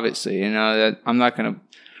woman, obviously, that I'm not going to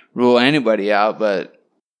rule anybody out, but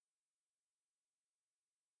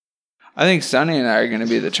I think Sonny and I are going to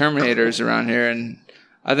be the Terminators around here, and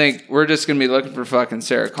I think we're just going to be looking for fucking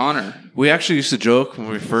Sarah Connor. We actually used to joke when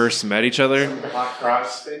we first met each other. The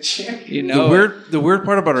weird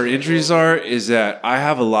part about our injuries is that I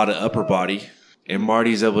have a lot of upper body. And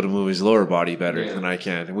Marty's able to move his lower body better than I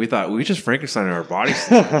can. And we thought we just Frankenstein our bodies.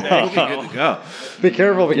 We'll be good to go. Be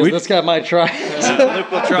careful because this guy might try.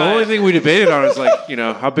 Luke will try. The only thing we debated on is like,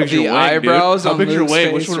 how big's your wing, eyebrows dude? How big's your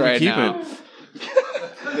wing? Which one are we right keeping? Now.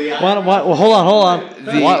 Well, hold on.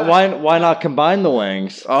 Why not combine the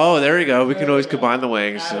wings? Oh, there we go. We can always combine the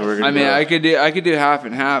wings. So we're I mean, I could do half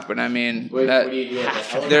and half, but I mean,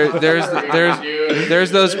 there's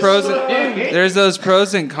those pros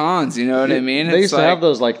and cons. You know what I mean? They used to have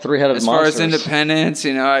those like 3-headed monsters. As far as independence,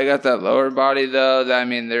 I got that lower body though. I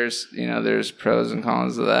mean, there's pros and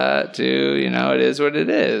cons to that too. It is what it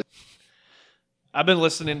is. I've been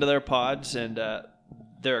listening to their pods, and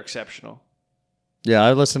they're exceptional. Yeah,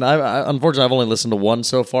 I listened. Unfortunately, I've only listened to one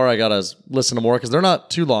so far. I gotta listen to more because they're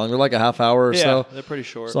not too long. They're like a half hour or so. Yeah, they're pretty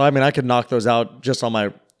short. So I mean, I could knock those out just on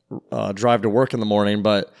my drive to work in the morning.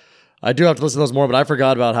 But I do have to listen to those more. But I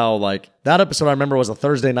forgot about how like that episode I remember was a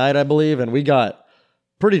Thursday night, I believe, and we got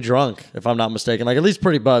pretty drunk, if I'm not mistaken. Like at least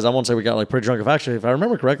pretty buzzed. I won't say we got like pretty drunk. If I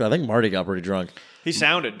remember correctly, I think Marty got pretty drunk. He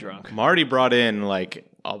sounded drunk. Marty brought in like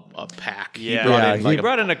a pack. Yeah, he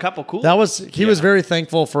brought in a couple cool. That was he was very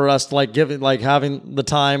thankful for us to like having the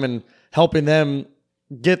time and helping them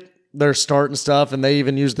get their start and stuff. And they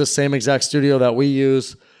even used the same exact studio that we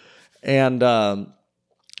use. And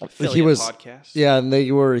he was podcast. Yeah, and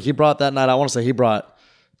he brought that night. I want to say he brought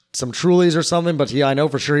some Trulies or something, but I know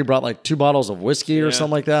for sure he brought like 2 bottles of whiskey or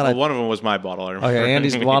something like that. Well, one of them was my bottle. I remember. Okay,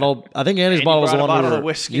 Andy's bottle. I think Andy's bottle was the one we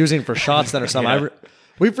were using for shots then or something.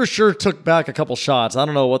 We for sure took back a couple shots. I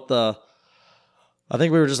don't know what I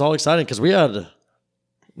think we were just all excited because we had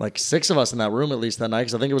like 6 of us in that room at least that night.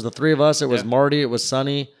 Because I think it was the 3 of us. It was Marty. It was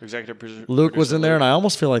Sonny. Executive producer. Luke was in there, and I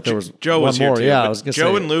almost feel like there was Joe one was more. Here too, yeah, I was gonna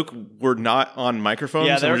Joe say. and Luke were not on microphones.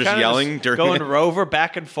 Yeah, they were just yelling during going rover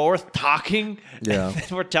back and forth, talking. Yeah,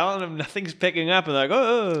 and we're telling them nothing's picking up, and they're like,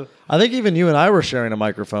 oh. I think even you and I were sharing a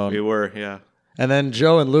microphone. We were, yeah. And then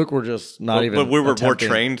Joe and Luke were just not even. But we were attempting.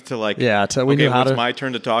 more trained to like. Yeah, we knew how it's to. my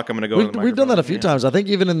turn to talk. I'm going to go. To the we've done that a few times. I think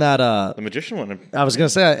even in that the magician one. I was going to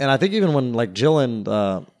say, and I think even when like Jill and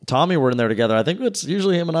Tommy were in there together, I think it's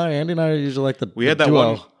usually him and I. Andy and I are usually like the. We had that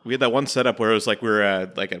duo. one. We had that one setup where it was like we were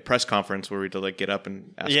at like a press conference where we had to like get up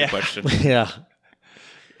and ask a question. Yeah.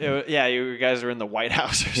 Yeah, you guys are in the White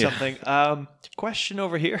House or something. Question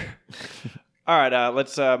over here. All right,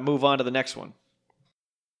 let's move on to the next one.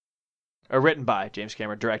 Written by James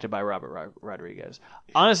Cameron, directed by Robert Rodriguez.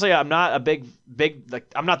 Honestly, I'm not a big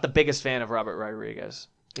I'm not the biggest fan of Robert Rodriguez.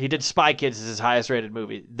 He did Spy Kids as his highest rated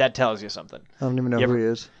movie. That tells you something. I don't even know who he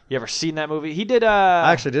is. You ever seen that movie? He did. I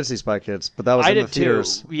actually did see Spy Kids, but that was in the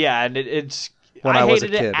theaters. Too. Yeah, and it's when I was a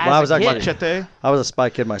kid. When I was actually Machete. I was a Spy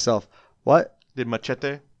Kid myself. What? Did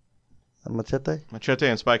Machete? Machete? Machete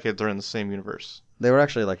and Spy Kids are in the same universe. They were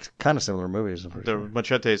actually like kind of similar movies.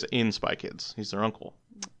 Machete is in Spy Kids. He's their uncle.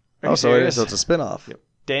 Oh, so it's a spin-off. Yep.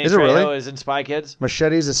 Danny is it Trejo really? is in Spy Kids.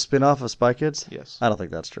 Machete's a spin-off of Spy Kids? Yes. I don't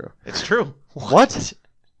think that's true. It's true. What?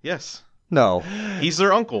 Yes. No. He's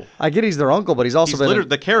their uncle. I get he's their uncle, but he's also been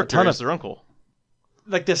the character is their uncle.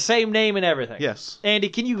 Like the same name and everything. Yes. Andy,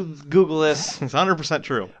 can you Google this? It's 100%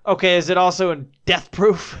 true. Okay, is it also in Death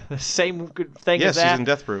Proof? The same thing as that? Yes, he's in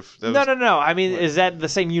Death Proof. No. I mean, is that the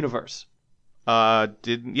same universe?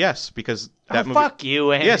 Yes, because that movie. Fuck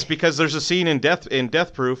you, Andy. Yes, because there's a scene in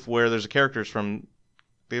Death Proof where there's characters from.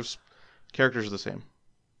 Characters are the same.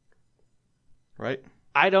 Right?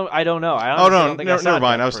 I don't know. Never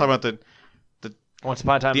mind. I was talking about the Once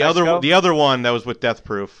Upon a Time. The other one that was with Death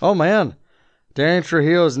Proof. Oh man, Danny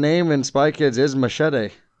Trejo's name in Spy Kids is Machete.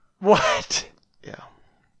 What? Yeah.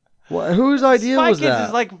 Whose idea was that?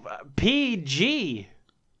 Spy Kids is like PG.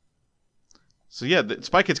 So yeah,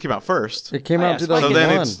 Spy Kids came out first. It came out in 2001. So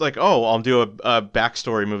then it's like, I'll do a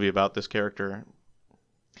backstory movie about this character.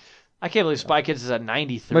 I can't believe Spy Kids is a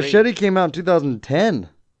 93. Machete came out in 2010.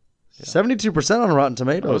 72% on Rotten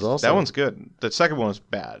Tomatoes. Also, that one's good. The second one was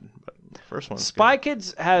bad, but the first one's Spy good.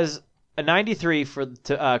 Kids has a 93 for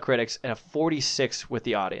critics and a 46 with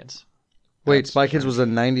the audience. Wait, Spy Kids was a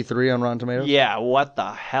 93 on Rotten Tomatoes? Yeah, what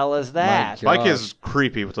the hell is that? Spy Kids is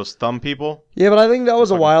creepy with those thumb people. Yeah, but I think that was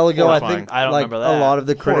a while ago. Horrifying. I think I don't remember that. a lot of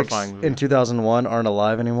the critics in 2001 aren't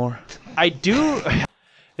alive anymore. I do.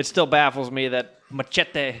 It still baffles me that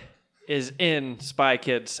Machete is in Spy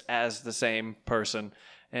Kids as the same person.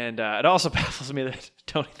 And it also baffles me that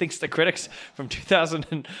Tony thinks the critics from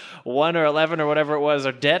 2001 or 11 or whatever it was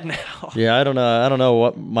are dead now. Yeah, I don't know. I don't know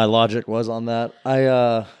what my logic was on that. I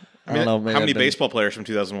don't know. How many baseball players from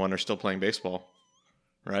 2001 are still playing baseball?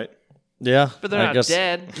 Right? Yeah, but they're not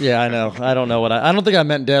dead. Yeah, I know. I don't know what I don't think I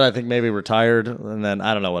meant dead. I think maybe retired, and then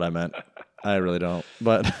I don't know what I meant. I really don't.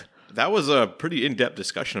 But that was a pretty in-depth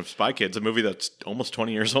discussion of Spy Kids, a movie that's almost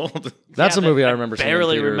 20 years old. That's a movie I remember.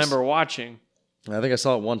 Barely remember watching. I think I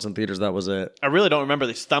saw it once in theaters. That was it. I really don't remember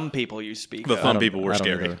these thumb people you speak. The thumb people were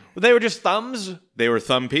scary. They were just thumbs? They were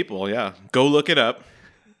thumb people, yeah. Go look it up.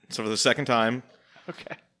 So for the second time.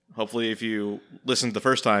 Okay. Hopefully if you listened the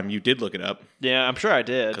first time, you did look it up. Yeah, I'm sure I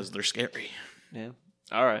did. Because they're scary. Yeah.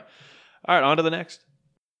 All right, on to the next.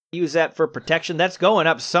 Use that for protection. That's going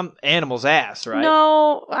up some animal's ass, right?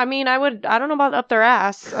 No, I mean, I don't know about up their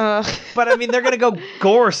ass. But I mean, they're going to go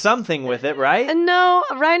gore something with it, right? No,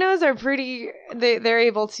 rhinos are they're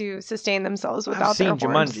able to sustain themselves without their horns.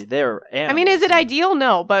 I've seen Jumanji. They're animals. I mean, is it ideal?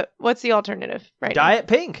 No, but what's the alternative? Right? Diet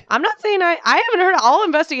pink. I'm not saying I haven't heard. I'll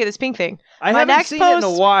investigate this pink thing. My haven't seen it in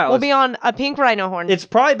a while. Will be on a pink rhino horn. It's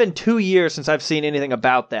probably been 2 years since I've seen anything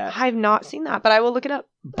about that. I've not seen that, but I will look it up.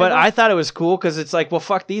 But I thought it was cool because it's like, well,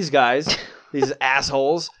 fuck these guys, these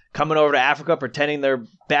assholes coming over to Africa pretending they're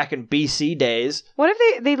back in BC days. What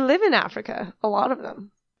if they live in Africa? A lot of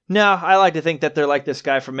them. No, I like to think that they're like this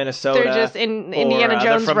guy from Minnesota. They're just in Indiana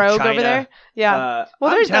Jones Rogue China. over there. Yeah.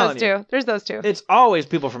 Well, there's those two. There's those two. It's always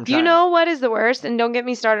people from China. You know what is the worst? And don't get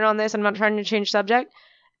me started on this. I'm not trying to change subject.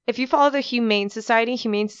 If you follow the Humane Society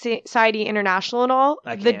International and all,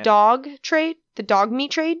 the dog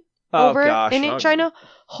meat trade over in China.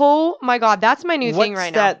 Oh my God, that's my new thing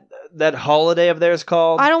right now. That holiday of theirs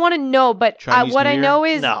called? I don't want to know, but what I know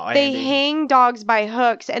is they Andy. hang dogs by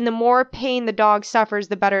hooks, and the more pain the dog suffers,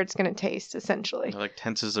 the better it's going to taste, essentially. It like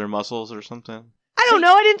tenses their muscles or something. I don't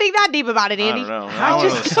know. I didn't think that deep about it, Andy. I don't know. How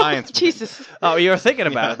science? Jesus. Oh, you were thinking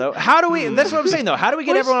about it, though. How do we... That's what I'm saying, though. How do we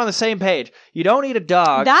get everyone on the same page? You don't eat a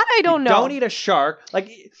dog. That I don't know. You don't eat a shark. Like...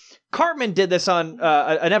 Cartman did this on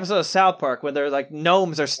an episode of South Park where they're like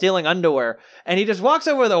gnomes are stealing underwear, and he just walks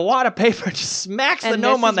over with a wad of paper and just smacks the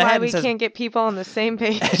gnome on the head. And we can't get people on the same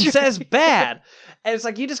page. And says bad, and it's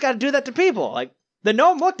like you just got to do that to people. Like the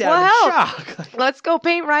gnome looked at him in shock. Let's go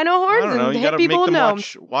paint rhino horns and hit people with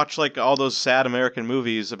gnomes. Watch like all those sad American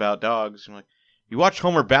movies about dogs. You're like, you watch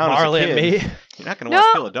Homer Bound Marley as a kid. and Me. You're not going to watch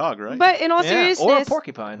Kill a Dog, right? But in all seriousness, or a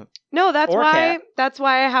porcupine. No, that's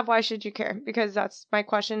why I have Why Should You Care? Because that's my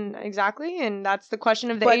question exactly, and that's the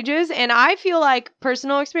question of the ages. And I feel like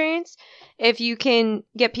personal experience, if you can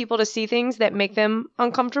get people to see things that make them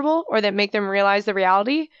uncomfortable or that make them realize the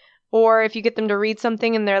reality, or if you get them to read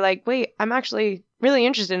something and they're like, wait, I'm actually really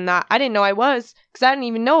interested in that. I didn't know I was because I didn't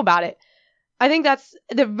even know about it. I think that's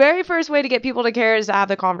the very first way to get people to care is to have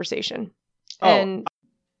the conversation. And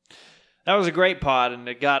that was a great pod, and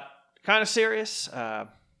it got kind of serious.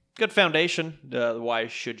 Good foundation, the Why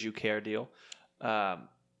Should You Care deal.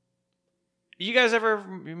 You guys ever,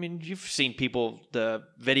 I mean, you've seen the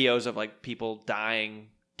videos of like people dyeing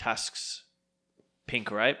tusks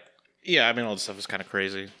pink, right? Yeah, I mean, all this stuff is kind of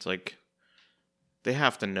crazy. It's like, they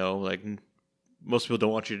have to know, like, most people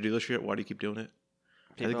don't want you to do this shit. Why do you keep doing it?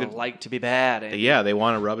 People like to be bad. Yeah, they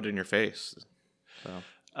want to rub it in your face.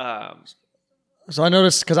 So I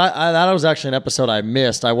noticed, because that was actually an episode I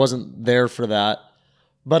missed. I wasn't there for that.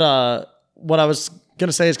 But what I was going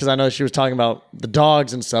to say is, because I know she was talking about the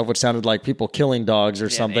dogs and stuff, which sounded like people killing dogs or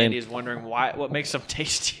something. And Andy's wondering what makes them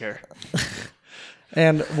tastier.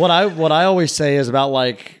 And what I always say is about,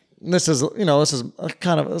 like, this is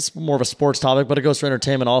kind of, it's more of a sports topic, but it goes for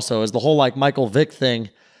entertainment also, is the whole like Michael Vick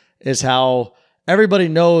thing, is how everybody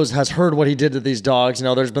has heard what he did to these dogs. You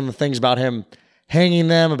know, there's been the things about him hanging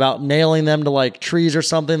them, about nailing them to like trees or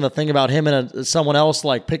something. The thing about him and someone else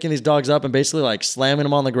like picking these dogs up and basically like slamming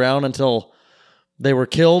them on the ground until they were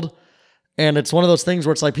killed. And it's one of those things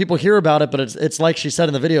where it's like people hear about it, but it's like she said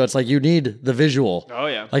in the video, it's like you need the visual. Oh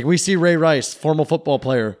yeah. Like we see Ray Rice, former football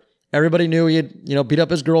player. Everybody knew he had, beat up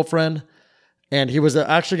his girlfriend, and he was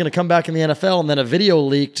actually going to come back in the NFL. And then a video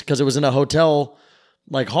leaked because it was in a hotel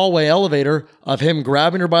like hallway elevator of him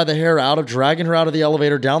grabbing her by the hair dragging her out of the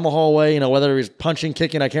elevator down the hallway, whether he was punching,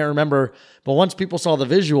 kicking, I can't remember. But once people saw the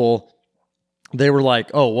visual, they were like,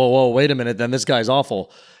 oh, whoa, wait a minute, then this guy's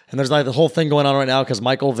awful. And there's like the whole thing going on right now because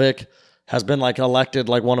Michael Vick has been like elected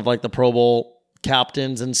like one of like the Pro Bowl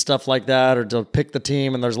captains and stuff like that, or to pick the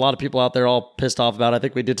team. And there's a lot of people out there all pissed off about it. I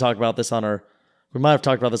think we did talk about this we might have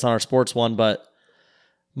talked about this on our sports one, but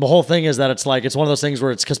the whole thing is that it's like, it's one of those things where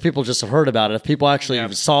it's because people just have heard about it. If people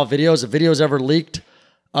actually saw videos, if videos ever leaked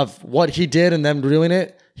of what he did and them doing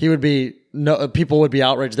it, people would be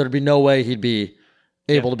outraged. There'd be no way he'd be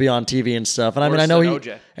able to be on TV and stuff. And I mean, I know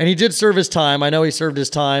he did serve his time. I know he served his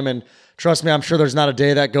time, and trust me, I'm sure there's not a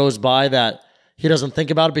day that goes by that he doesn't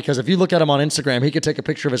think about it, because if you look at him on Instagram, he could take a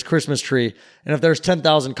picture of his Christmas tree, and if there's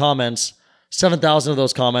 10,000 comments, 7,000 of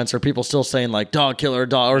those comments are people still saying like dog killer,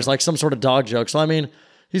 dog, or it's like some sort of dog joke. So I mean,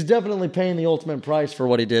 he's definitely paying the ultimate price for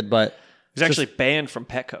what he did, but he's actually banned from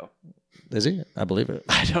Petco. Is he? I believe it.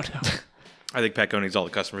 I don't know. I think Petco needs all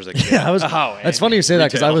the customers they can get. Yeah, it's funny you say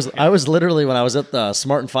that, because I was literally, when I was at the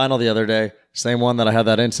Smart and Final the other day, same one that I had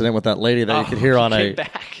that incident with that lady that you could hear on an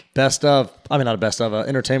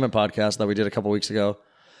entertainment podcast that we did a couple weeks ago.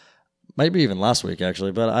 Maybe even last week,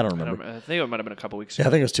 actually, but I don't remember. I think it might have been a couple weeks ago. Yeah,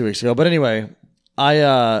 I think it was 2 weeks ago. But anyway,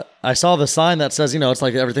 I saw the sign that says, it's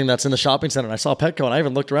like everything that's in the shopping center. And I saw Petco, and I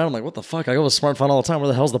even looked around. I'm like, what the fuck? I go to Smart and Final all the time. Where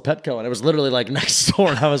the hell's the Petco? And it was literally like next door.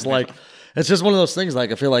 And I was like, it's just one of those things.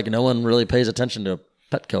 Like, I feel like no one really pays attention to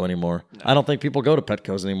Petco anymore. No. I don't think people go to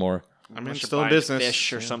Petcos anymore. I mean, it's still in business.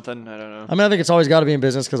 Fish or something. I don't know. I mean, I think it's always got to be in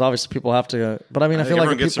business because obviously people have to. But I mean, I feel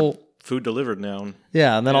like people food delivered now.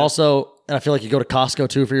 Yeah, and then also, and I feel like you go to Costco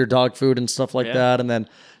too for your dog food and stuff like that. And then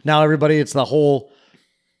now everybody, it's the whole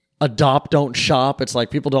adopt, don't shop. It's like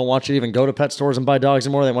people don't want you to even go to pet stores and buy dogs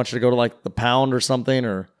anymore. They want you to go to like the Pound or something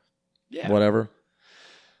or whatever.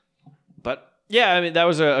 But yeah, I mean, that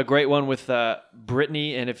was a great one with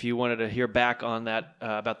Brittany. And if you wanted to hear back on that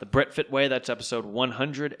about the BritFit way, that's episode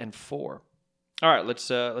 104. All right, let's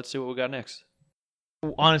see what we got next.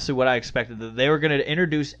 Honestly, what I expected, that they were going to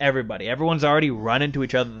introduce everybody. Everyone's already run into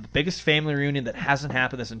each other. The biggest family reunion that hasn't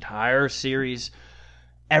happened this entire series.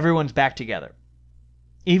 Everyone's back together.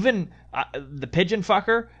 Even the pigeon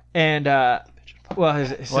fucker and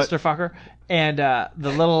his sister fucker and the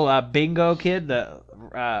little bingo kid, the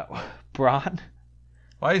Braun.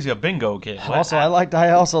 Why is he a bingo kid? Also, I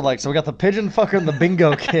also like. So we got the pigeon fucker and the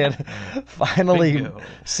bingo kid finally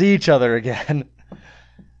see each other again.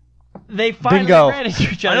 They finally ran into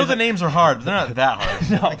each other. I know the names are hard, but they're not that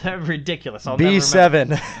hard. No, they're ridiculous.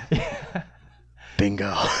 B7.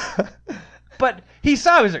 Bingo. But he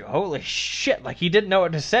saw it, he was like, holy shit. Like, he didn't know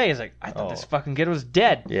what to say. He's like, I thought this fucking kid was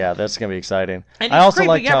dead. Yeah, that's going to be exciting. And he's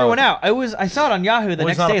creeping everyone out. I saw it on Yahoo the next day.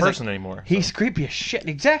 He's not a person anymore. He's creepy as shit.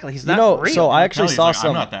 Exactly. He's not real. So I actually saw some.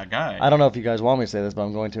 I'm not that guy. I don't know if you guys want me to say this, but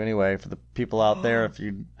I'm going to anyway. For the people out there, if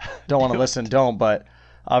you don't want to listen, don't. But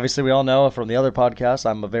obviously, we all know from the other podcasts,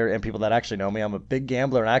 and people that actually know me, I'm a big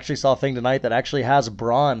gambler. And I actually saw a thing tonight that actually has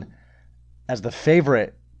Braun as the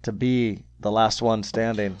favorite to be the last one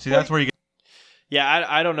standing. See, that's where you get. Yeah,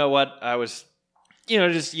 I don't know what I was.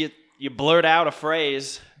 Just you blurt out a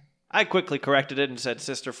phrase. I quickly corrected it and said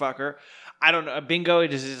 "sister fucker." I don't know. Bingo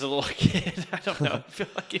is a little kid. I don't know. I feel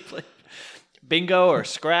like he played Bingo or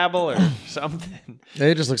Scrabble or something. Yeah,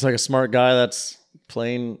 he just looks like a smart guy that's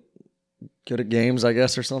playing good at games, I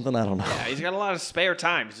guess, or something. I don't know. Yeah, he's got a lot of spare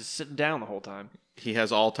time. He's just sitting down the whole time. He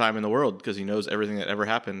has all time in the world because he knows everything that ever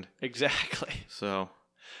happened. Exactly. So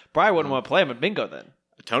probably wouldn't want to play him at Bingo then.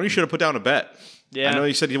 Tony should have put down a bet. Yeah, I know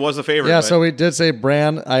you said he was the favorite. Yeah, so we did say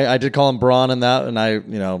Bran. I did call him Braun in that, and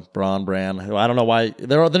Bran. Who I don't know why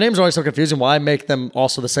the names are always so confusing. Why make them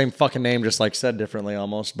also the same fucking name, just like said differently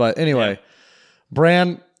almost? But anyway,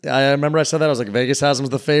 Bran. I remember I said that I was like Vegas has him as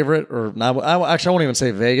the favorite, or not. I won't even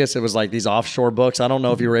say Vegas. It was like these offshore books. I don't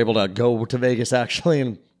know if you were able to go to Vegas actually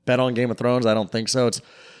and bet on Game of Thrones. I don't think so. It's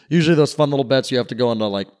usually those fun little bets you have to go into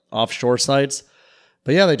like offshore sites.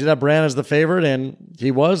 But yeah, they did have Bran as the favorite, and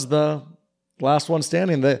he was the last one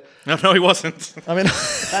standing. No, he wasn't. I mean,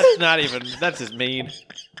 that's just mean.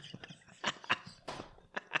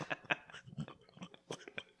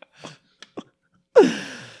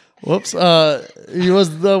 Whoops. He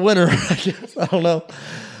was the winner, I guess. I don't know.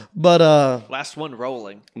 But last one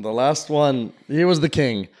rolling. The last one, he was the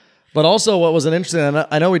king. But also what was an interesting, and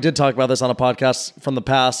I know we did talk about this on a podcast from the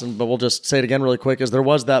past, but we'll just say it again really quick, is there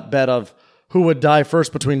was that bet of who would die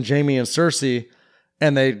first between Jaime and Cersei,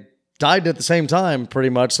 and they died at the same time pretty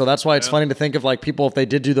much. So that's why it's funny to think of like people, if they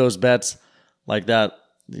did do those bets like that,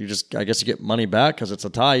 I guess you get money back because it's a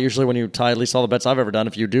tie. Usually when you tie, at least all the bets I've ever done,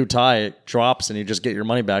 if you do tie, it drops and you just get your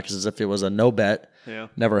money back as if it was a no bet. Yeah.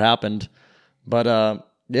 Never happened. But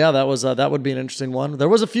yeah, that would be an interesting one. There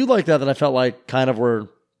was a few like that I felt like kind of were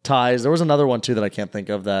ties. There was another one too that I can't think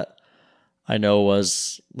of that I know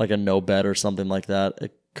was like a no bet or something like that.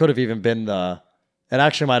 It could have even been it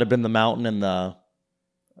actually might have been the Mountain and the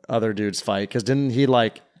other dude's fight, because didn't he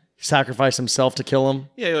like sacrifice himself to kill him?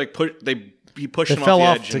 Yeah, he pushed they him fell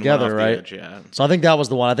off the off edge together, and went off right? the edge, yeah. So I think that was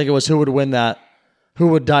the one. I think it was who would win that, who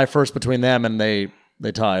would die first between them, and they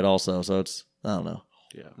tied also. So it's, I don't know.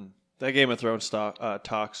 Yeah, that Game of Thrones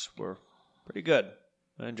talks were pretty good.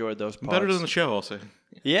 I enjoyed those pods. Better than the show, I'll say.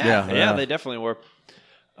 Yeah, they definitely were.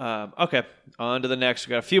 Okay, on to the next.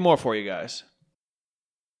 We got a few more for you guys.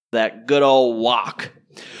 That good old walk.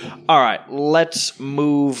 All right, let's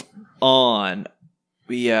move on.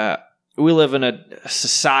 We live in a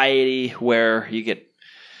society where you get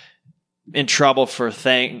in trouble for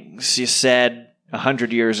things you said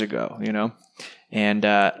 100 years ago, and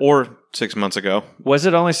or 6 months ago. Was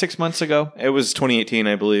it only 6 months ago? It was 2018,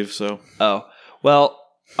 I believe. So. Oh well,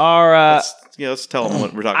 our let's tell him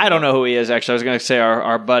what we're talking about. I don't know who he is, actually. I was going to say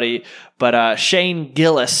our buddy, but Shane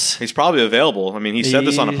Gillis. He's probably available. I mean, he said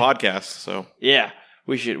this on a podcast, so. Yeah,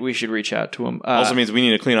 we should reach out to him. Also means we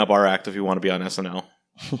need to clean up our act if you want to be on SNL.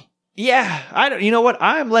 Yeah, you know what?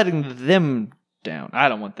 I'm letting them down. I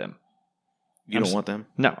don't want them. You don't want them?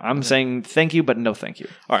 No, I'm saying thank you, but no thank you.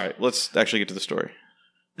 All right, let's actually get to the story.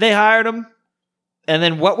 They hired him. And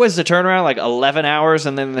then what was the turnaround? Like 11 hours,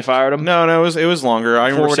 and then they fired him? No, it was longer. I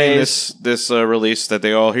remember seeing this release that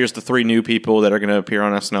here's the 3 new people that are going to appear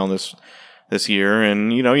on SNL this year,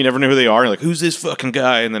 and you never know who they are. You're like, who's this fucking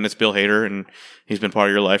guy? And then it's Bill Hader, and he's been part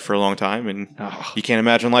of your life for a long time, and you can't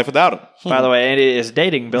imagine life without him. By the way, Andy is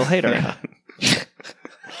dating Bill Hader. Yeah.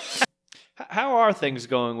 How are things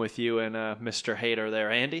going with you and Mr. Hader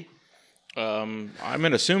there, Andy? I'm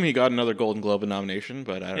going to assume he got another Golden Globe nomination,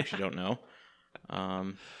 but I actually don't know.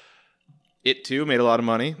 It too made a lot of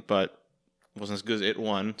money, but wasn't as good as It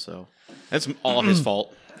won, so that's all his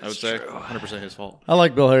fault. I would say 100% his fault. I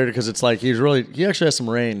like Bill Hader because it's like he actually has some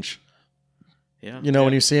range. Yeah,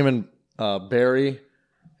 when you see him in Barry,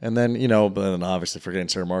 and then but then obviously forgetting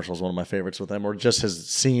Sarah Marshall is one of my favorites with him, or just his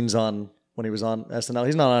scenes on when he was on SNL.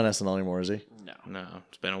 He's not on SNL anymore, is he? No,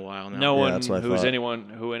 it's been a while now. No one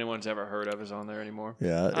who anyone's ever heard of is on there anymore.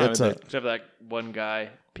 Yeah, except for that one guy,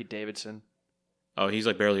 Pete Davidson. Oh, he's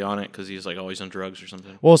like barely on it because he's like always on drugs or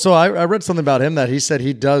something. Well, so I read something about him that he said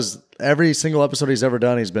he does every single episode he's ever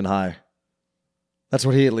done, he's been high. That's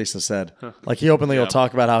what he at least has said. Like he openly will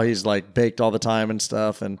talk about how he's like baked all the time and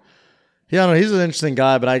stuff. And I don't know, he's an interesting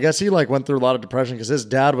guy, but I guess he like went through a lot of depression because his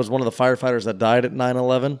dad was one of the firefighters that died at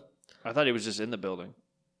 9/11. I thought he was just in the building,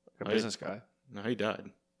 business guy. No, he died.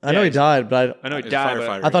 I know he died, but I know he died.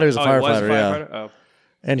 I thought he was a firefighter. He was a firefighter? Yeah. Oh.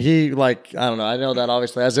 And he I don't know. I know that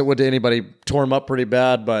obviously, as it would to anybody, tore him up pretty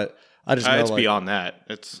bad. But I just know it's beyond that.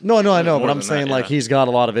 It's no, I know. But I'm saying he's got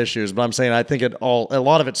a lot of issues. But I'm saying I think a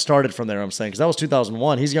lot of it started from there. I'm saying because that was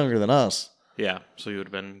 2001. He's younger than us. Yeah, so he would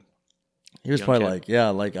have been He was probably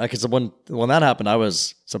kid. Because when that happened, I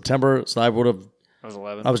was September, so I was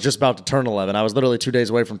 11. I was just about to turn 11. I was literally 2 days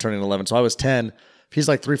away from turning 11, so I was 10. If he's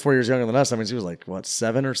like 3-4 years younger than us, that means he was like, what,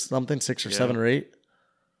 7 or something, 6 or 7 or 8?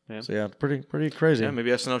 Yeah. So, pretty crazy. Yeah,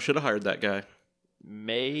 maybe SNL should have hired that guy.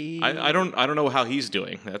 Maybe. I don't know how he's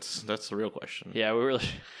doing. That's the real question. Yeah,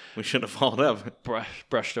 we shouldn't have followed up.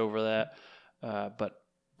 Brushed over that. But,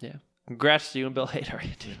 yeah. Congrats to you and Bill Hader.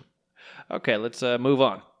 Okay, let's move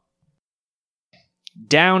on.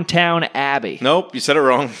 Downton Abbey. Nope, you said it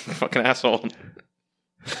wrong. Fucking asshole.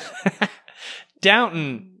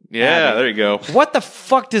 Downton. Yeah, Abbey. There you go. What the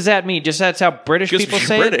fuck does that mean? Just that's how British people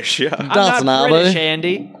say British, it? Yeah. I'm not British,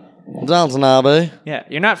 Andy. Downton Abbey. Yeah,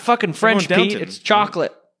 you're not fucking French, Pete. It's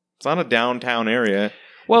chocolate. It's not a downtown area.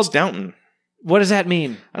 Well, it's Downton. What does that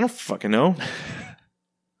mean? I don't fucking know.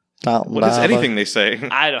 Downton What is anything they say?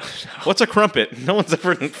 I don't know. What's a crumpet? No one's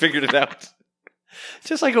ever figured it out. It's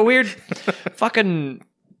just like a weird fucking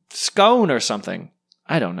scone or something.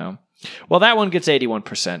 I don't know. Well, that one gets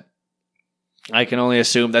 81%. I can only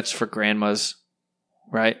assume that's for grandmas,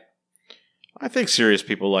 right? I think serious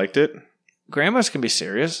people liked it. Grandmas can be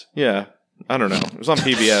serious. Yeah. I don't know. It was on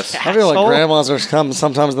PBS. I feel like grandmas are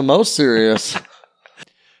sometimes the most serious.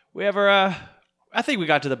 We ever, I think we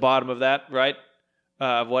got to the bottom of that, right?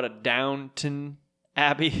 Of what a Downton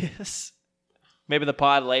Abbey is. Maybe the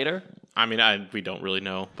pod later. I mean, we don't really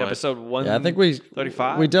know. Episode 135? Yeah, I think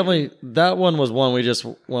we definitely, that one was one we just,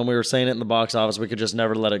 when we were saying it in the box office, we could just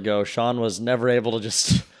never let it go. Sean was never able to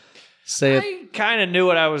just say it. I kind of knew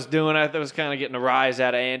what I was doing. I was kind of getting a rise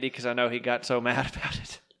out of Andy because I know he got so mad about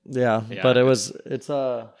it. Yeah, but it's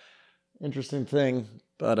a interesting thing.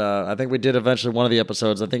 But I think we did eventually one of the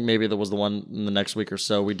episodes. I think maybe there was the one in the next week or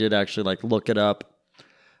so. We did actually like look it up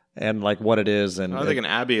and like what it is. And I think an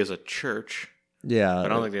abbey is a church. Yeah, I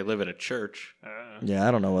don't think they live in a church. Yeah, I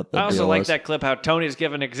don't know what. I also like that clip how Tony's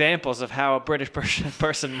giving examples of how a British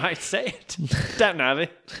person might say it. Downton Abbey.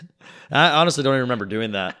 I honestly don't even remember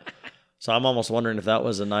doing that. So I'm almost wondering if that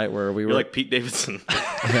was a night where we were like Pete Davidson.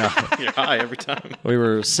 Yeah, you're high every time. We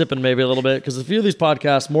were sipping maybe a little bit because a few of these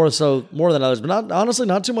podcasts more than others, but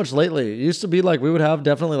not too much lately. It used to be like we would have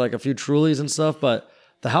definitely like a few Trulies and stuff, but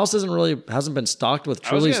the house hasn't been stocked with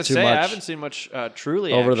Trulies too much. I haven't seen much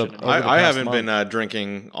Truly over action. I haven't been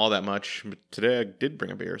drinking all that much. But today I did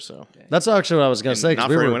bring a beer, so that's actually what I was going to say.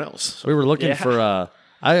 Not for anyone else. So. We were looking for.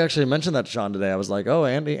 I actually mentioned that to Sean today. I was like, "Oh,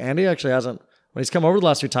 Andy actually hasn't. When he's come over the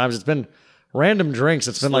last few times, it's been random drinks.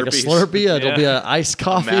 It's been like a Slurpee. It'll be an iced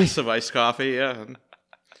coffee, a massive iced coffee. Yeah,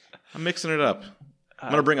 I'm mixing it up.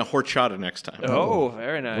 I'm gonna bring a horchata next time. Oh,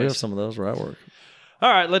 very nice. We have some of those where I work.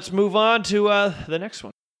 All right, let's move on to the next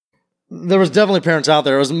one. There was definitely parents out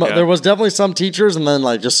there. There was definitely some teachers, and then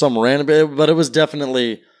like just some random. But it was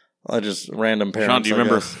definitely just random parents. Sean, do you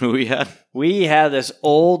remember who we had? We had this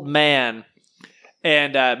old man,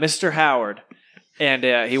 and Mr. Howard, and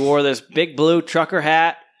he wore this big blue trucker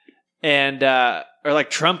hat, and or like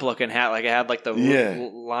Trump-looking hat, like it had like the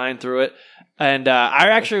line through it. And I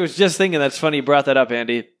actually was just thinking, that's funny you brought that up,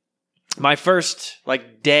 Andy. My first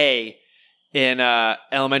like day in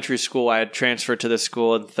elementary school, I had transferred to this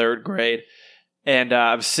school in 3rd grade, and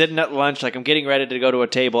I'm sitting at lunch, like I'm getting ready to go to a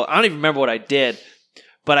table. I don't even remember what I did,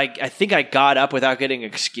 but I think I got up without getting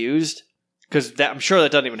excused, because I'm sure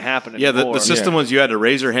that doesn't even happen anymore. Yeah, the system was you had to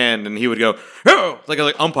raise your hand, and he would go, "Oh!" like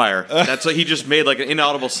umpire. That's like he just made like an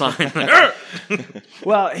inaudible sign.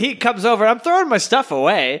 Well, he comes over. I'm throwing my stuff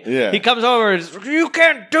away. Yeah. He comes over and says, "You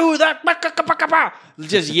can't do that!"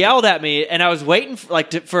 Just yelled at me, and I was waiting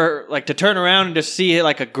for to turn around and just see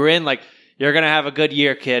like a grin, like, "You're gonna have a good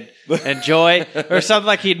year, kid. Enjoy," or something,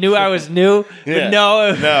 like he knew I was new. Yeah. But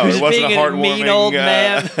no, it wasn't being a heartwarming mean old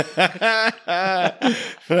man.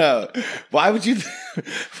 No. Why would you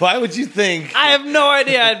think? I have no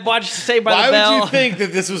idea. I'd watched Saved by the Bell. Why would you think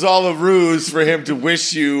that this was all a ruse for him to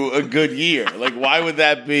wish you a good year? Like, why would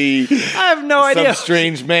that be? I have no idea. Some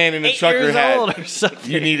strange man in a 8 trucker years hat old or something.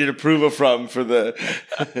 you needed approval from for the.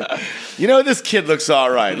 You know, this kid looks all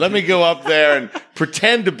right. Let me go up there and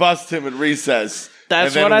pretend to bust him at recess.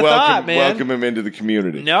 That's and then what I thought, man. Welcome him into the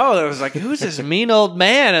community. No, there was like, who's this mean old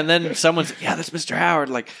man? And then someone's like, yeah, that's Mr. Howard.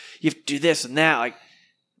 Like, you have to do this and that. Like,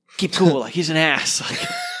 keep cool. Like, he's an ass.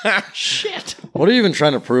 Like, shit. What are you even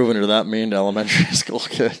trying to prove when you're that mean to elementary school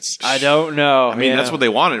kids? I don't know. I mean, that's what they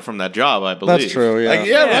wanted from that job, I believe. That's true, yeah. Like, right.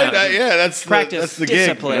 That's practice. That's the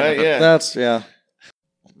discipline. gig, right? Yeah. That's, yeah.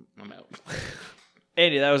 I'm out.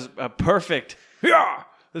 Andy, that was a perfect. Yeah.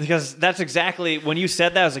 Because that's exactly, when you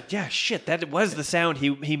said that, I was like, yeah, shit, that was the sound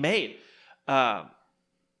he made. That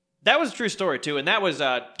was a true story, too. And that was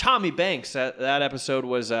Tommy Banks. That episode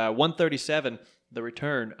was 137. the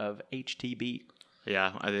return of HTB.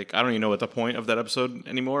 Yeah, I don't even know what the point of that episode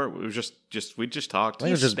anymore. It was just we just talked. I think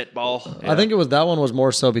it was just spitball. I think that one was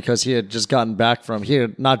more so because he had just gotten back he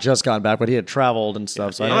had not just gotten back, but he had traveled and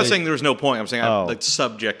stuff. So I'm not saying there was no point. I'm saying the main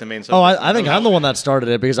subject. Oh, I think I'm the one that started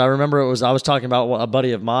it because I remember I was talking about a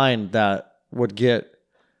buddy of mine that would get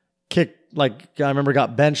kicked. Like I remember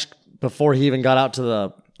got benched before he even got out to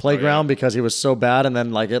the playground because he was so bad, and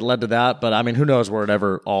then like it led to that. But I mean, who knows where it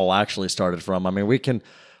ever all actually started from? I mean, we could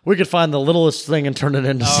find the littlest thing and turn it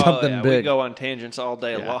into something big. We go on tangents all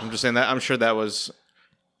day long. I'm just saying that. I'm sure that was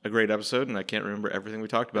a great episode, and I can't remember everything we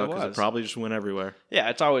talked about because it probably just went everywhere. Yeah,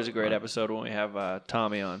 it's always a great episode when we have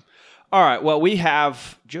Tommy on. All right, well, we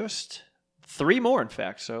have just 3 more, in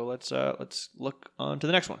fact. So let's look on to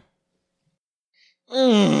the next one.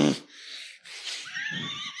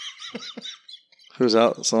 Who's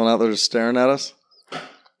out? Someone out there just staring at us?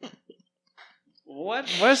 What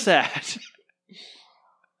was that?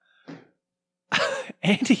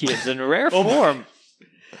 Andy is in rare form.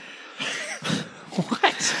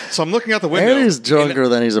 What? So I'm looking out the window. Andy's drunker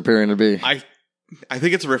than he's appearing to be. I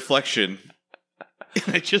think it's a reflection.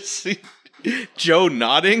 And I just see Joe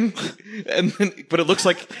nodding, but it looks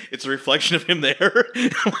like it's a reflection of him there.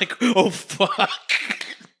 I'm like, oh fuck.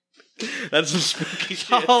 That's some spooky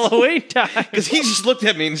shit. Halloween time. Because he just looked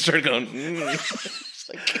at me and started going,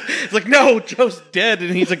 It's like, no, Joe's dead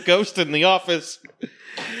and he's a ghost in the office.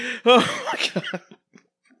 Oh my god.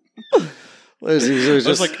 I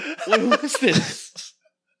was like, what was this?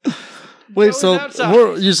 Wait,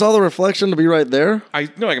 so you saw the reflection to be right there?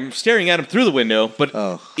 I'm staring at him through the window, but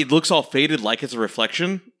it looks all faded like it's a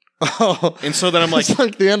reflection. Oh. And so then I'm like... It's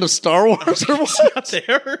like the end of Star Wars or what? Not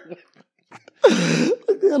there.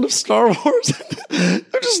 Like the end of Star Wars.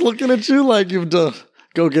 They're just looking at you like you've done.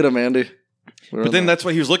 Go get him, Andy. But then that's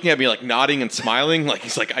why he was looking at me like nodding and smiling. Like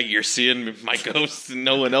he's like, you're seeing my ghost and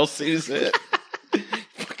no one else sees it.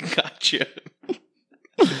 Fucking gotcha.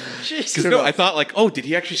 Because I thought like, did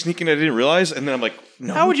he actually sneak in? I didn't realize. And then I'm like,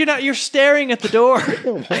 no. How would you not? You're staring at the door.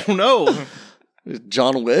 I don't know.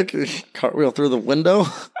 John Wick, cartwheel through the window.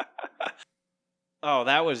 Oh,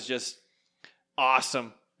 that was just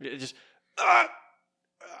awesome. Just, oh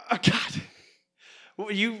God.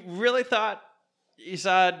 You really thought you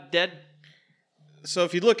saw a dead? So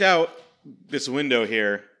if you look out this window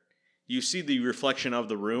here, you see the reflection of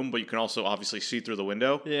the room, but you can also obviously see through the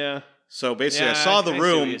window. Yeah. So basically, I saw the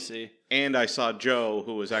room, and I saw Joe,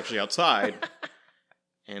 who was actually outside.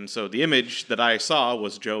 And so the image that I saw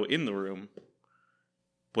was Joe in the room,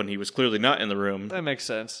 when he was clearly not in the room. That makes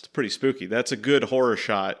sense. It's pretty spooky. That's a good horror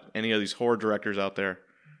shot. Any of these horror directors out there.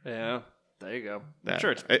 Yeah, there you go.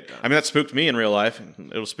 Sure, that spooked me in real life,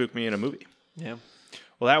 and it'll spook me in a movie. Yeah.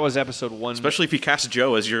 Well, that was episode 1. Especially if you cast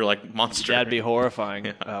Joe as your like monster. That'd be horrifying.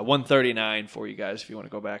 139 for you guys if you want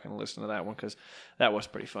to go back and listen to that one, because that was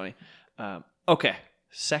pretty funny. Okay,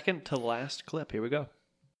 second to last clip. Here we go.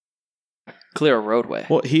 Clear a roadway.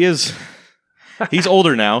 Well, he's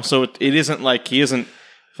older now, so it isn't like he isn't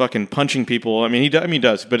fucking punching people. I mean, he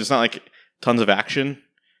does, but it's not like tons of action.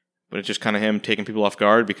 But it's just kind of him taking people off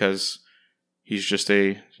guard because he's just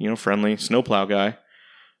a friendly snowplow guy.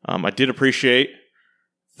 I did appreciate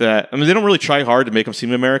that. I mean, they don't really try hard to make him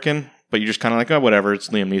seem American, but you're just kind of like, oh, whatever. It's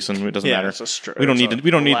Liam Neeson. It doesn't matter. We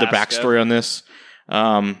don't need the backstory on this.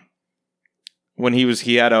 When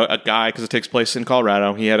he had a guy, because it takes place in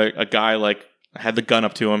Colorado, he had a guy like had the gun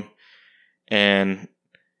up to him, and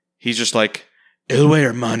he's just like, Elway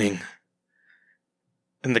or Manning?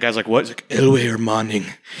 And the guy's like, what? He's like, Elway or Manning?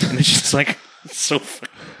 And it's just like, so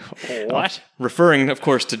what? Referring, of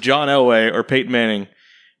course, to John Elway or Peyton Manning.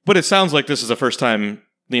 But it sounds like this is the first time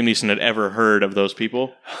Liam Neeson had ever heard of those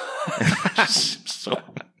people. Sound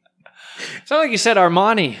like you said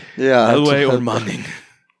Armani. Yeah. Elway or Manning.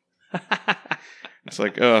 It's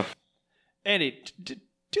like, Andy,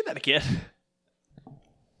 do that again.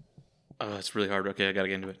 Oh, it's really hard. Okay, I gotta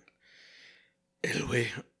get into it. Elway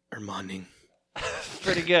or Manning.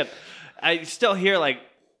 Pretty good. I still hear like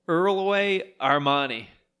Earlway Armani.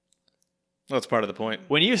 Well, that's part of the point.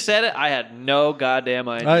 When you said it, I had no goddamn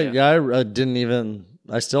idea. I didn't even.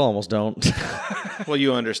 I still almost don't. Well,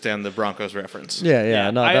 you understand the Broncos reference. Yeah.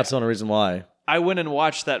 No, that's the only reason why. I went and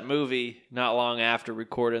watched that movie not long after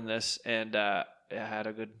recording this, and I had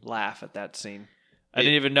a good laugh at that scene. I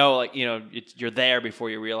didn't even know, you're there before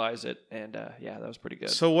you realize it, and that was pretty good.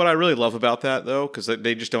 So what I really love about that, though, because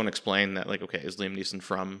they just don't explain that, like, okay, is Liam Neeson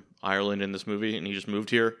from Ireland in this movie, and he just moved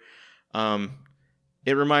here?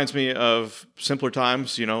 It reminds me of simpler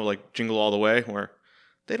times, like Jingle All the Way, where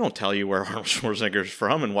they don't tell you where Arnold Schwarzenegger's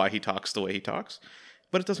from and why he talks the way he talks,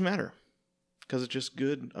 but it doesn't matter. because it's just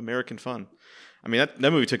good American fun. I mean, that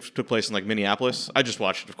movie took place in like Minneapolis. I just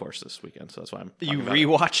watched it, of course, this weekend, so that's why I'm. You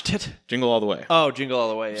rewatched it? Jingle All the Way. Oh, Jingle All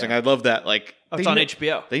the Way. Yeah. Like, I love that. Like, it's on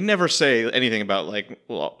HBO. They never say anything about like.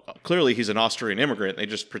 Well, clearly he's an Austrian immigrant. They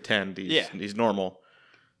just pretend he's normal.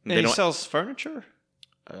 And he sells furniture.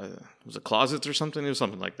 Was it closets or something? It was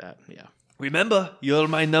something like that. Yeah. Remember, you're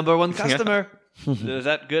my number one customer. Is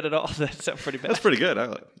that good at all? That's pretty bad. That's pretty good. I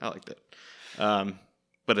liked it.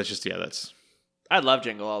 But it's just that's. I love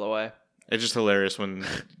Jingle All the Way. It's just hilarious when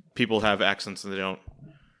people have accents and they don't,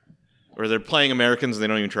 or they're playing Americans and they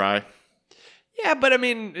don't even try. Yeah, but I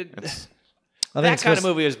mean, that kind of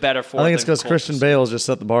movie is better for. I think it's because Christian Bale just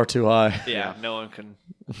set the bar too high. Yeah, no one can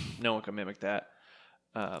mimic that.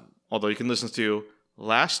 Although you can listen to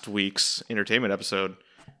last week's entertainment episode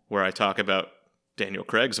where I talk about Daniel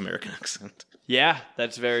Craig's American accent. Yeah,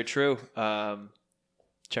 that's very true.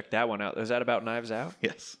 Check that one out. Is that about Knives Out?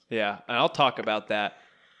 Yes. Yeah, and I'll talk about that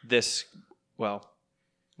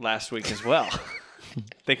last week as well.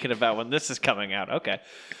 Thinking about when this is coming out. Okay.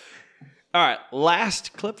 All right,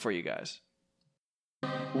 last clip for you guys.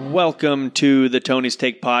 Welcome to the Tony's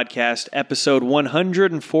Take Podcast, episode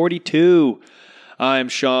 142. I'm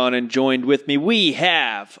Sean, and joined with me, we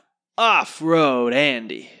have Off-Road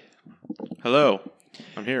Andy. Hello.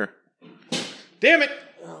 I'm here. Damn it!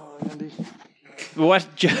 Oh, Andy.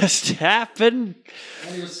 What just happened?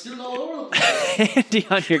 Andy was scooting all over the place. Andy,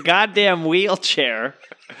 on your goddamn wheelchair.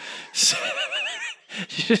 You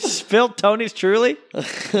just spilled Tony's Truly?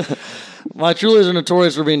 My Trulies are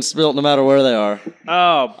notorious for being spilt no matter where they are.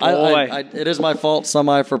 Oh, boy. It is my fault,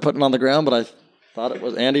 for putting it on the ground, but I thought it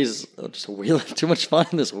was Andy's just too much fun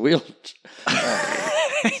in this wheelchair.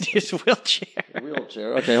 Andy's wheelchair.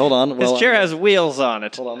 Wheelchair. Okay, hold on. This chair has wheels on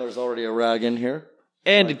it. Hold on, there's already a rag in here.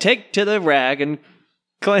 Andy, take to the rag and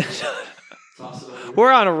clean.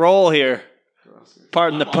 We're on a roll here.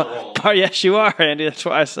 Pardon the pun. Yes, you are, Andy. That's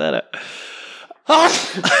why I said it.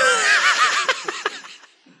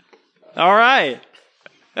 All right.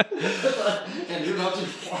 And you're not too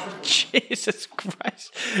far. Jesus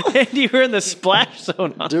Christ. Andy, you're in the splash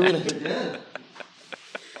zone on Doing it again.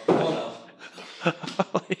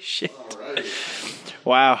 Holy shit.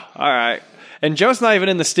 Wow. All right. And Joe's not even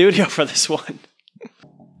in the studio for this one.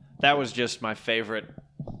 That was just my favorite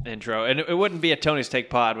intro. And it wouldn't be a Tony's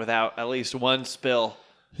Take Pod without at least one spill.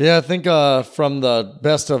 Yeah, I think from the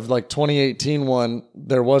best of like 2018 one,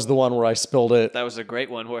 there was the one where I spilled it. That was a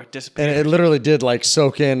great one where it disappeared. And it literally did like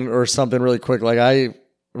soak in or something really quick. Like I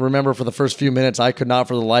remember for the first few minutes, I could not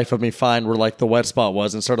for the life of me find where like the wet spot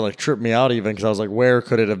was, and started like tripping me out even because I was like, where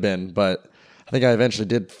could it have been? But I think I eventually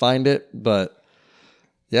did find it. But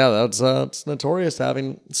yeah, that's it's notorious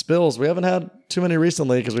having spills. We haven't had too many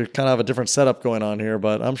recently because we kind of have a different setup going on here,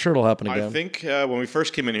 but I'm sure it'll happen again. I think when we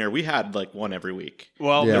first came in here, we had like one every week.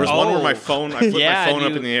 Well, there was one where I flipped my phone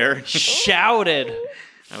up in the air. Shouted.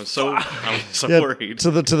 I was so worried.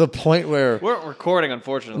 To the point where we weren't recording,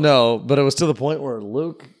 unfortunately. No, but it was to the point where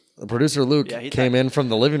producer Luke came in from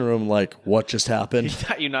the living room like, what just happened? He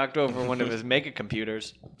thought you knocked over one of his mega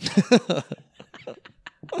computers.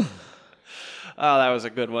 Oh, that was a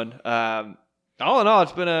good one. All in all,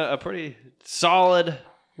 it's been a pretty solid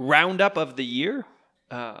roundup of the year.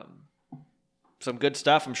 Some good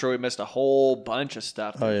stuff. I'm sure we missed a whole bunch of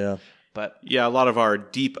stuff. Oh, yeah. But yeah, a lot of our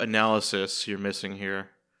deep analysis you're missing here.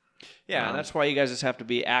 Yeah, and that's why you guys just have to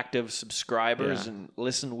be active subscribers and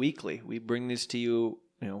listen weekly. We bring these to you,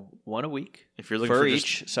 one a week. If you're looking for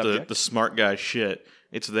each subject. The smart guy shit,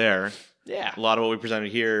 it's there. Yeah. A lot of what we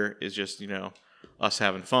presented here is just, us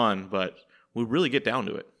having fun, but we really get down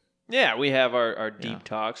to it. Yeah, we have our deep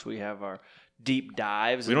talks. We have our deep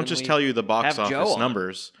dives. We don't just tell you the box office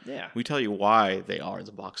numbers. Yeah. We tell you why they are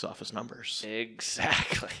the box office numbers.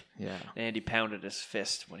 Exactly. Yeah. Andy pounded his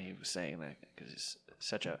fist when he was saying that because he's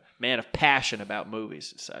such a man of passion about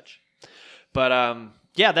movies and such. But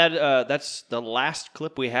that's the last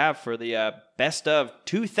clip we have for the best of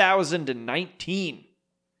 2019.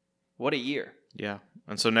 What a year. Yeah.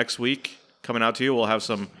 And so next week, coming out to you, we'll have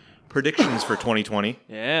some predictions for 2020.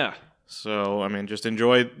 Yeah. So, just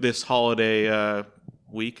enjoy this holiday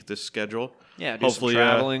week, this schedule. Yeah, hopefully some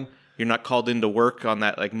traveling. You're not called into work on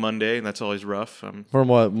that Monday, and that's always rough. From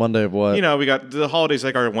what? Monday of what? We got the holidays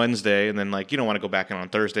like our Wednesday, and then you don't want to go back in on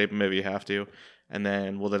Thursday, but maybe you have to. And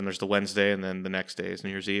then, then there's the Wednesday, and then the next day is New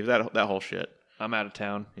Year's Eve. That whole shit. I'm out of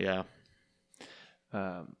town. Yeah.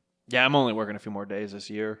 I'm only working a few more days this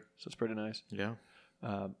year, so it's pretty nice. Yeah.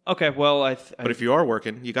 Okay, well, but if you are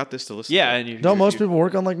working, you got this to listen to. And don't most people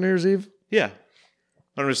work on New Year's Eve? Yeah.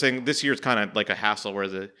 I'm just saying this year it's kind of like a hassle where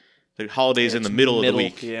the holidays in the middle of the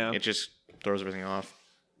week. Yeah. It just throws everything off.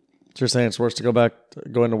 So you're saying it's worse to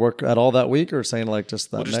go into work at all that week, or saying like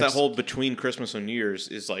just that? Well, just that whole between Christmas and New Year's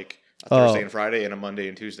is like a Thursday and Friday, and a Monday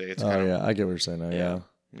and Tuesday. It's kind of, yeah, I get what you're saying now.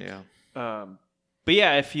 Yeah. But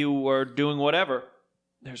yeah, if you were doing whatever,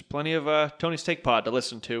 there's plenty of Tony's Take Pod to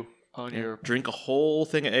listen to on your. Drink a whole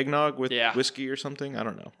thing of eggnog with whiskey or something. I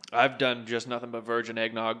don't know. I've done just nothing but virgin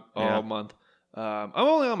eggnog all month. I'm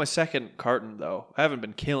only on my second carton though. I haven't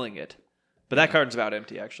been killing it. But that carton's about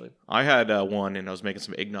empty, actually. I had one, and I was making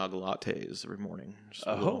some eggnog lattes every morning. Just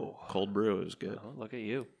a little cold brew. It was good. Oh, look at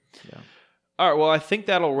you. Yeah. All right, well, I think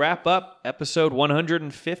that'll wrap up episode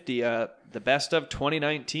 150, the best of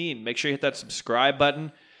 2019. Make sure you hit that subscribe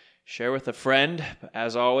button. Share with a friend.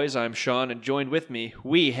 As always, I'm Sean, and joined with me,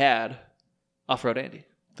 we had Off-Road Andy.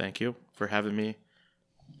 Thank you for having me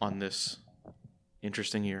on this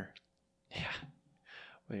interesting year. Yeah.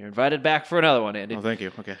 Well, you're invited back for another one, Andy. Oh, thank you.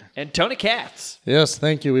 Okay. And Tony Katz. Yes,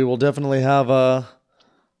 thank you. We will definitely have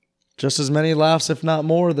just as many laughs, if not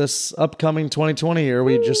more, this upcoming 2020 year.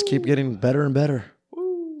 We just keep getting better and better.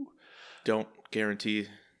 Woo. Don't guarantee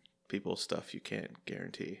people stuff you can't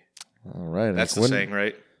guarantee. All right. That's the saying,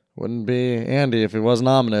 right? Wouldn't be Andy if he wasn't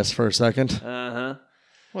ominous for a second. Uh-huh.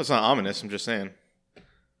 Well, it's not ominous. I'm just saying.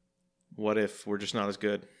 What if we're just not as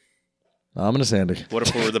good? Ominous Andy. What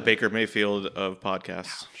if we're the Baker Mayfield of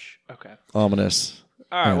podcasts? Ouch. Okay. Ominous.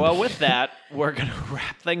 All right. Well, with that, we're going to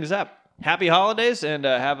wrap things up. Happy holidays and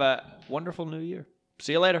have a wonderful new year.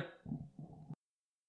 See you later.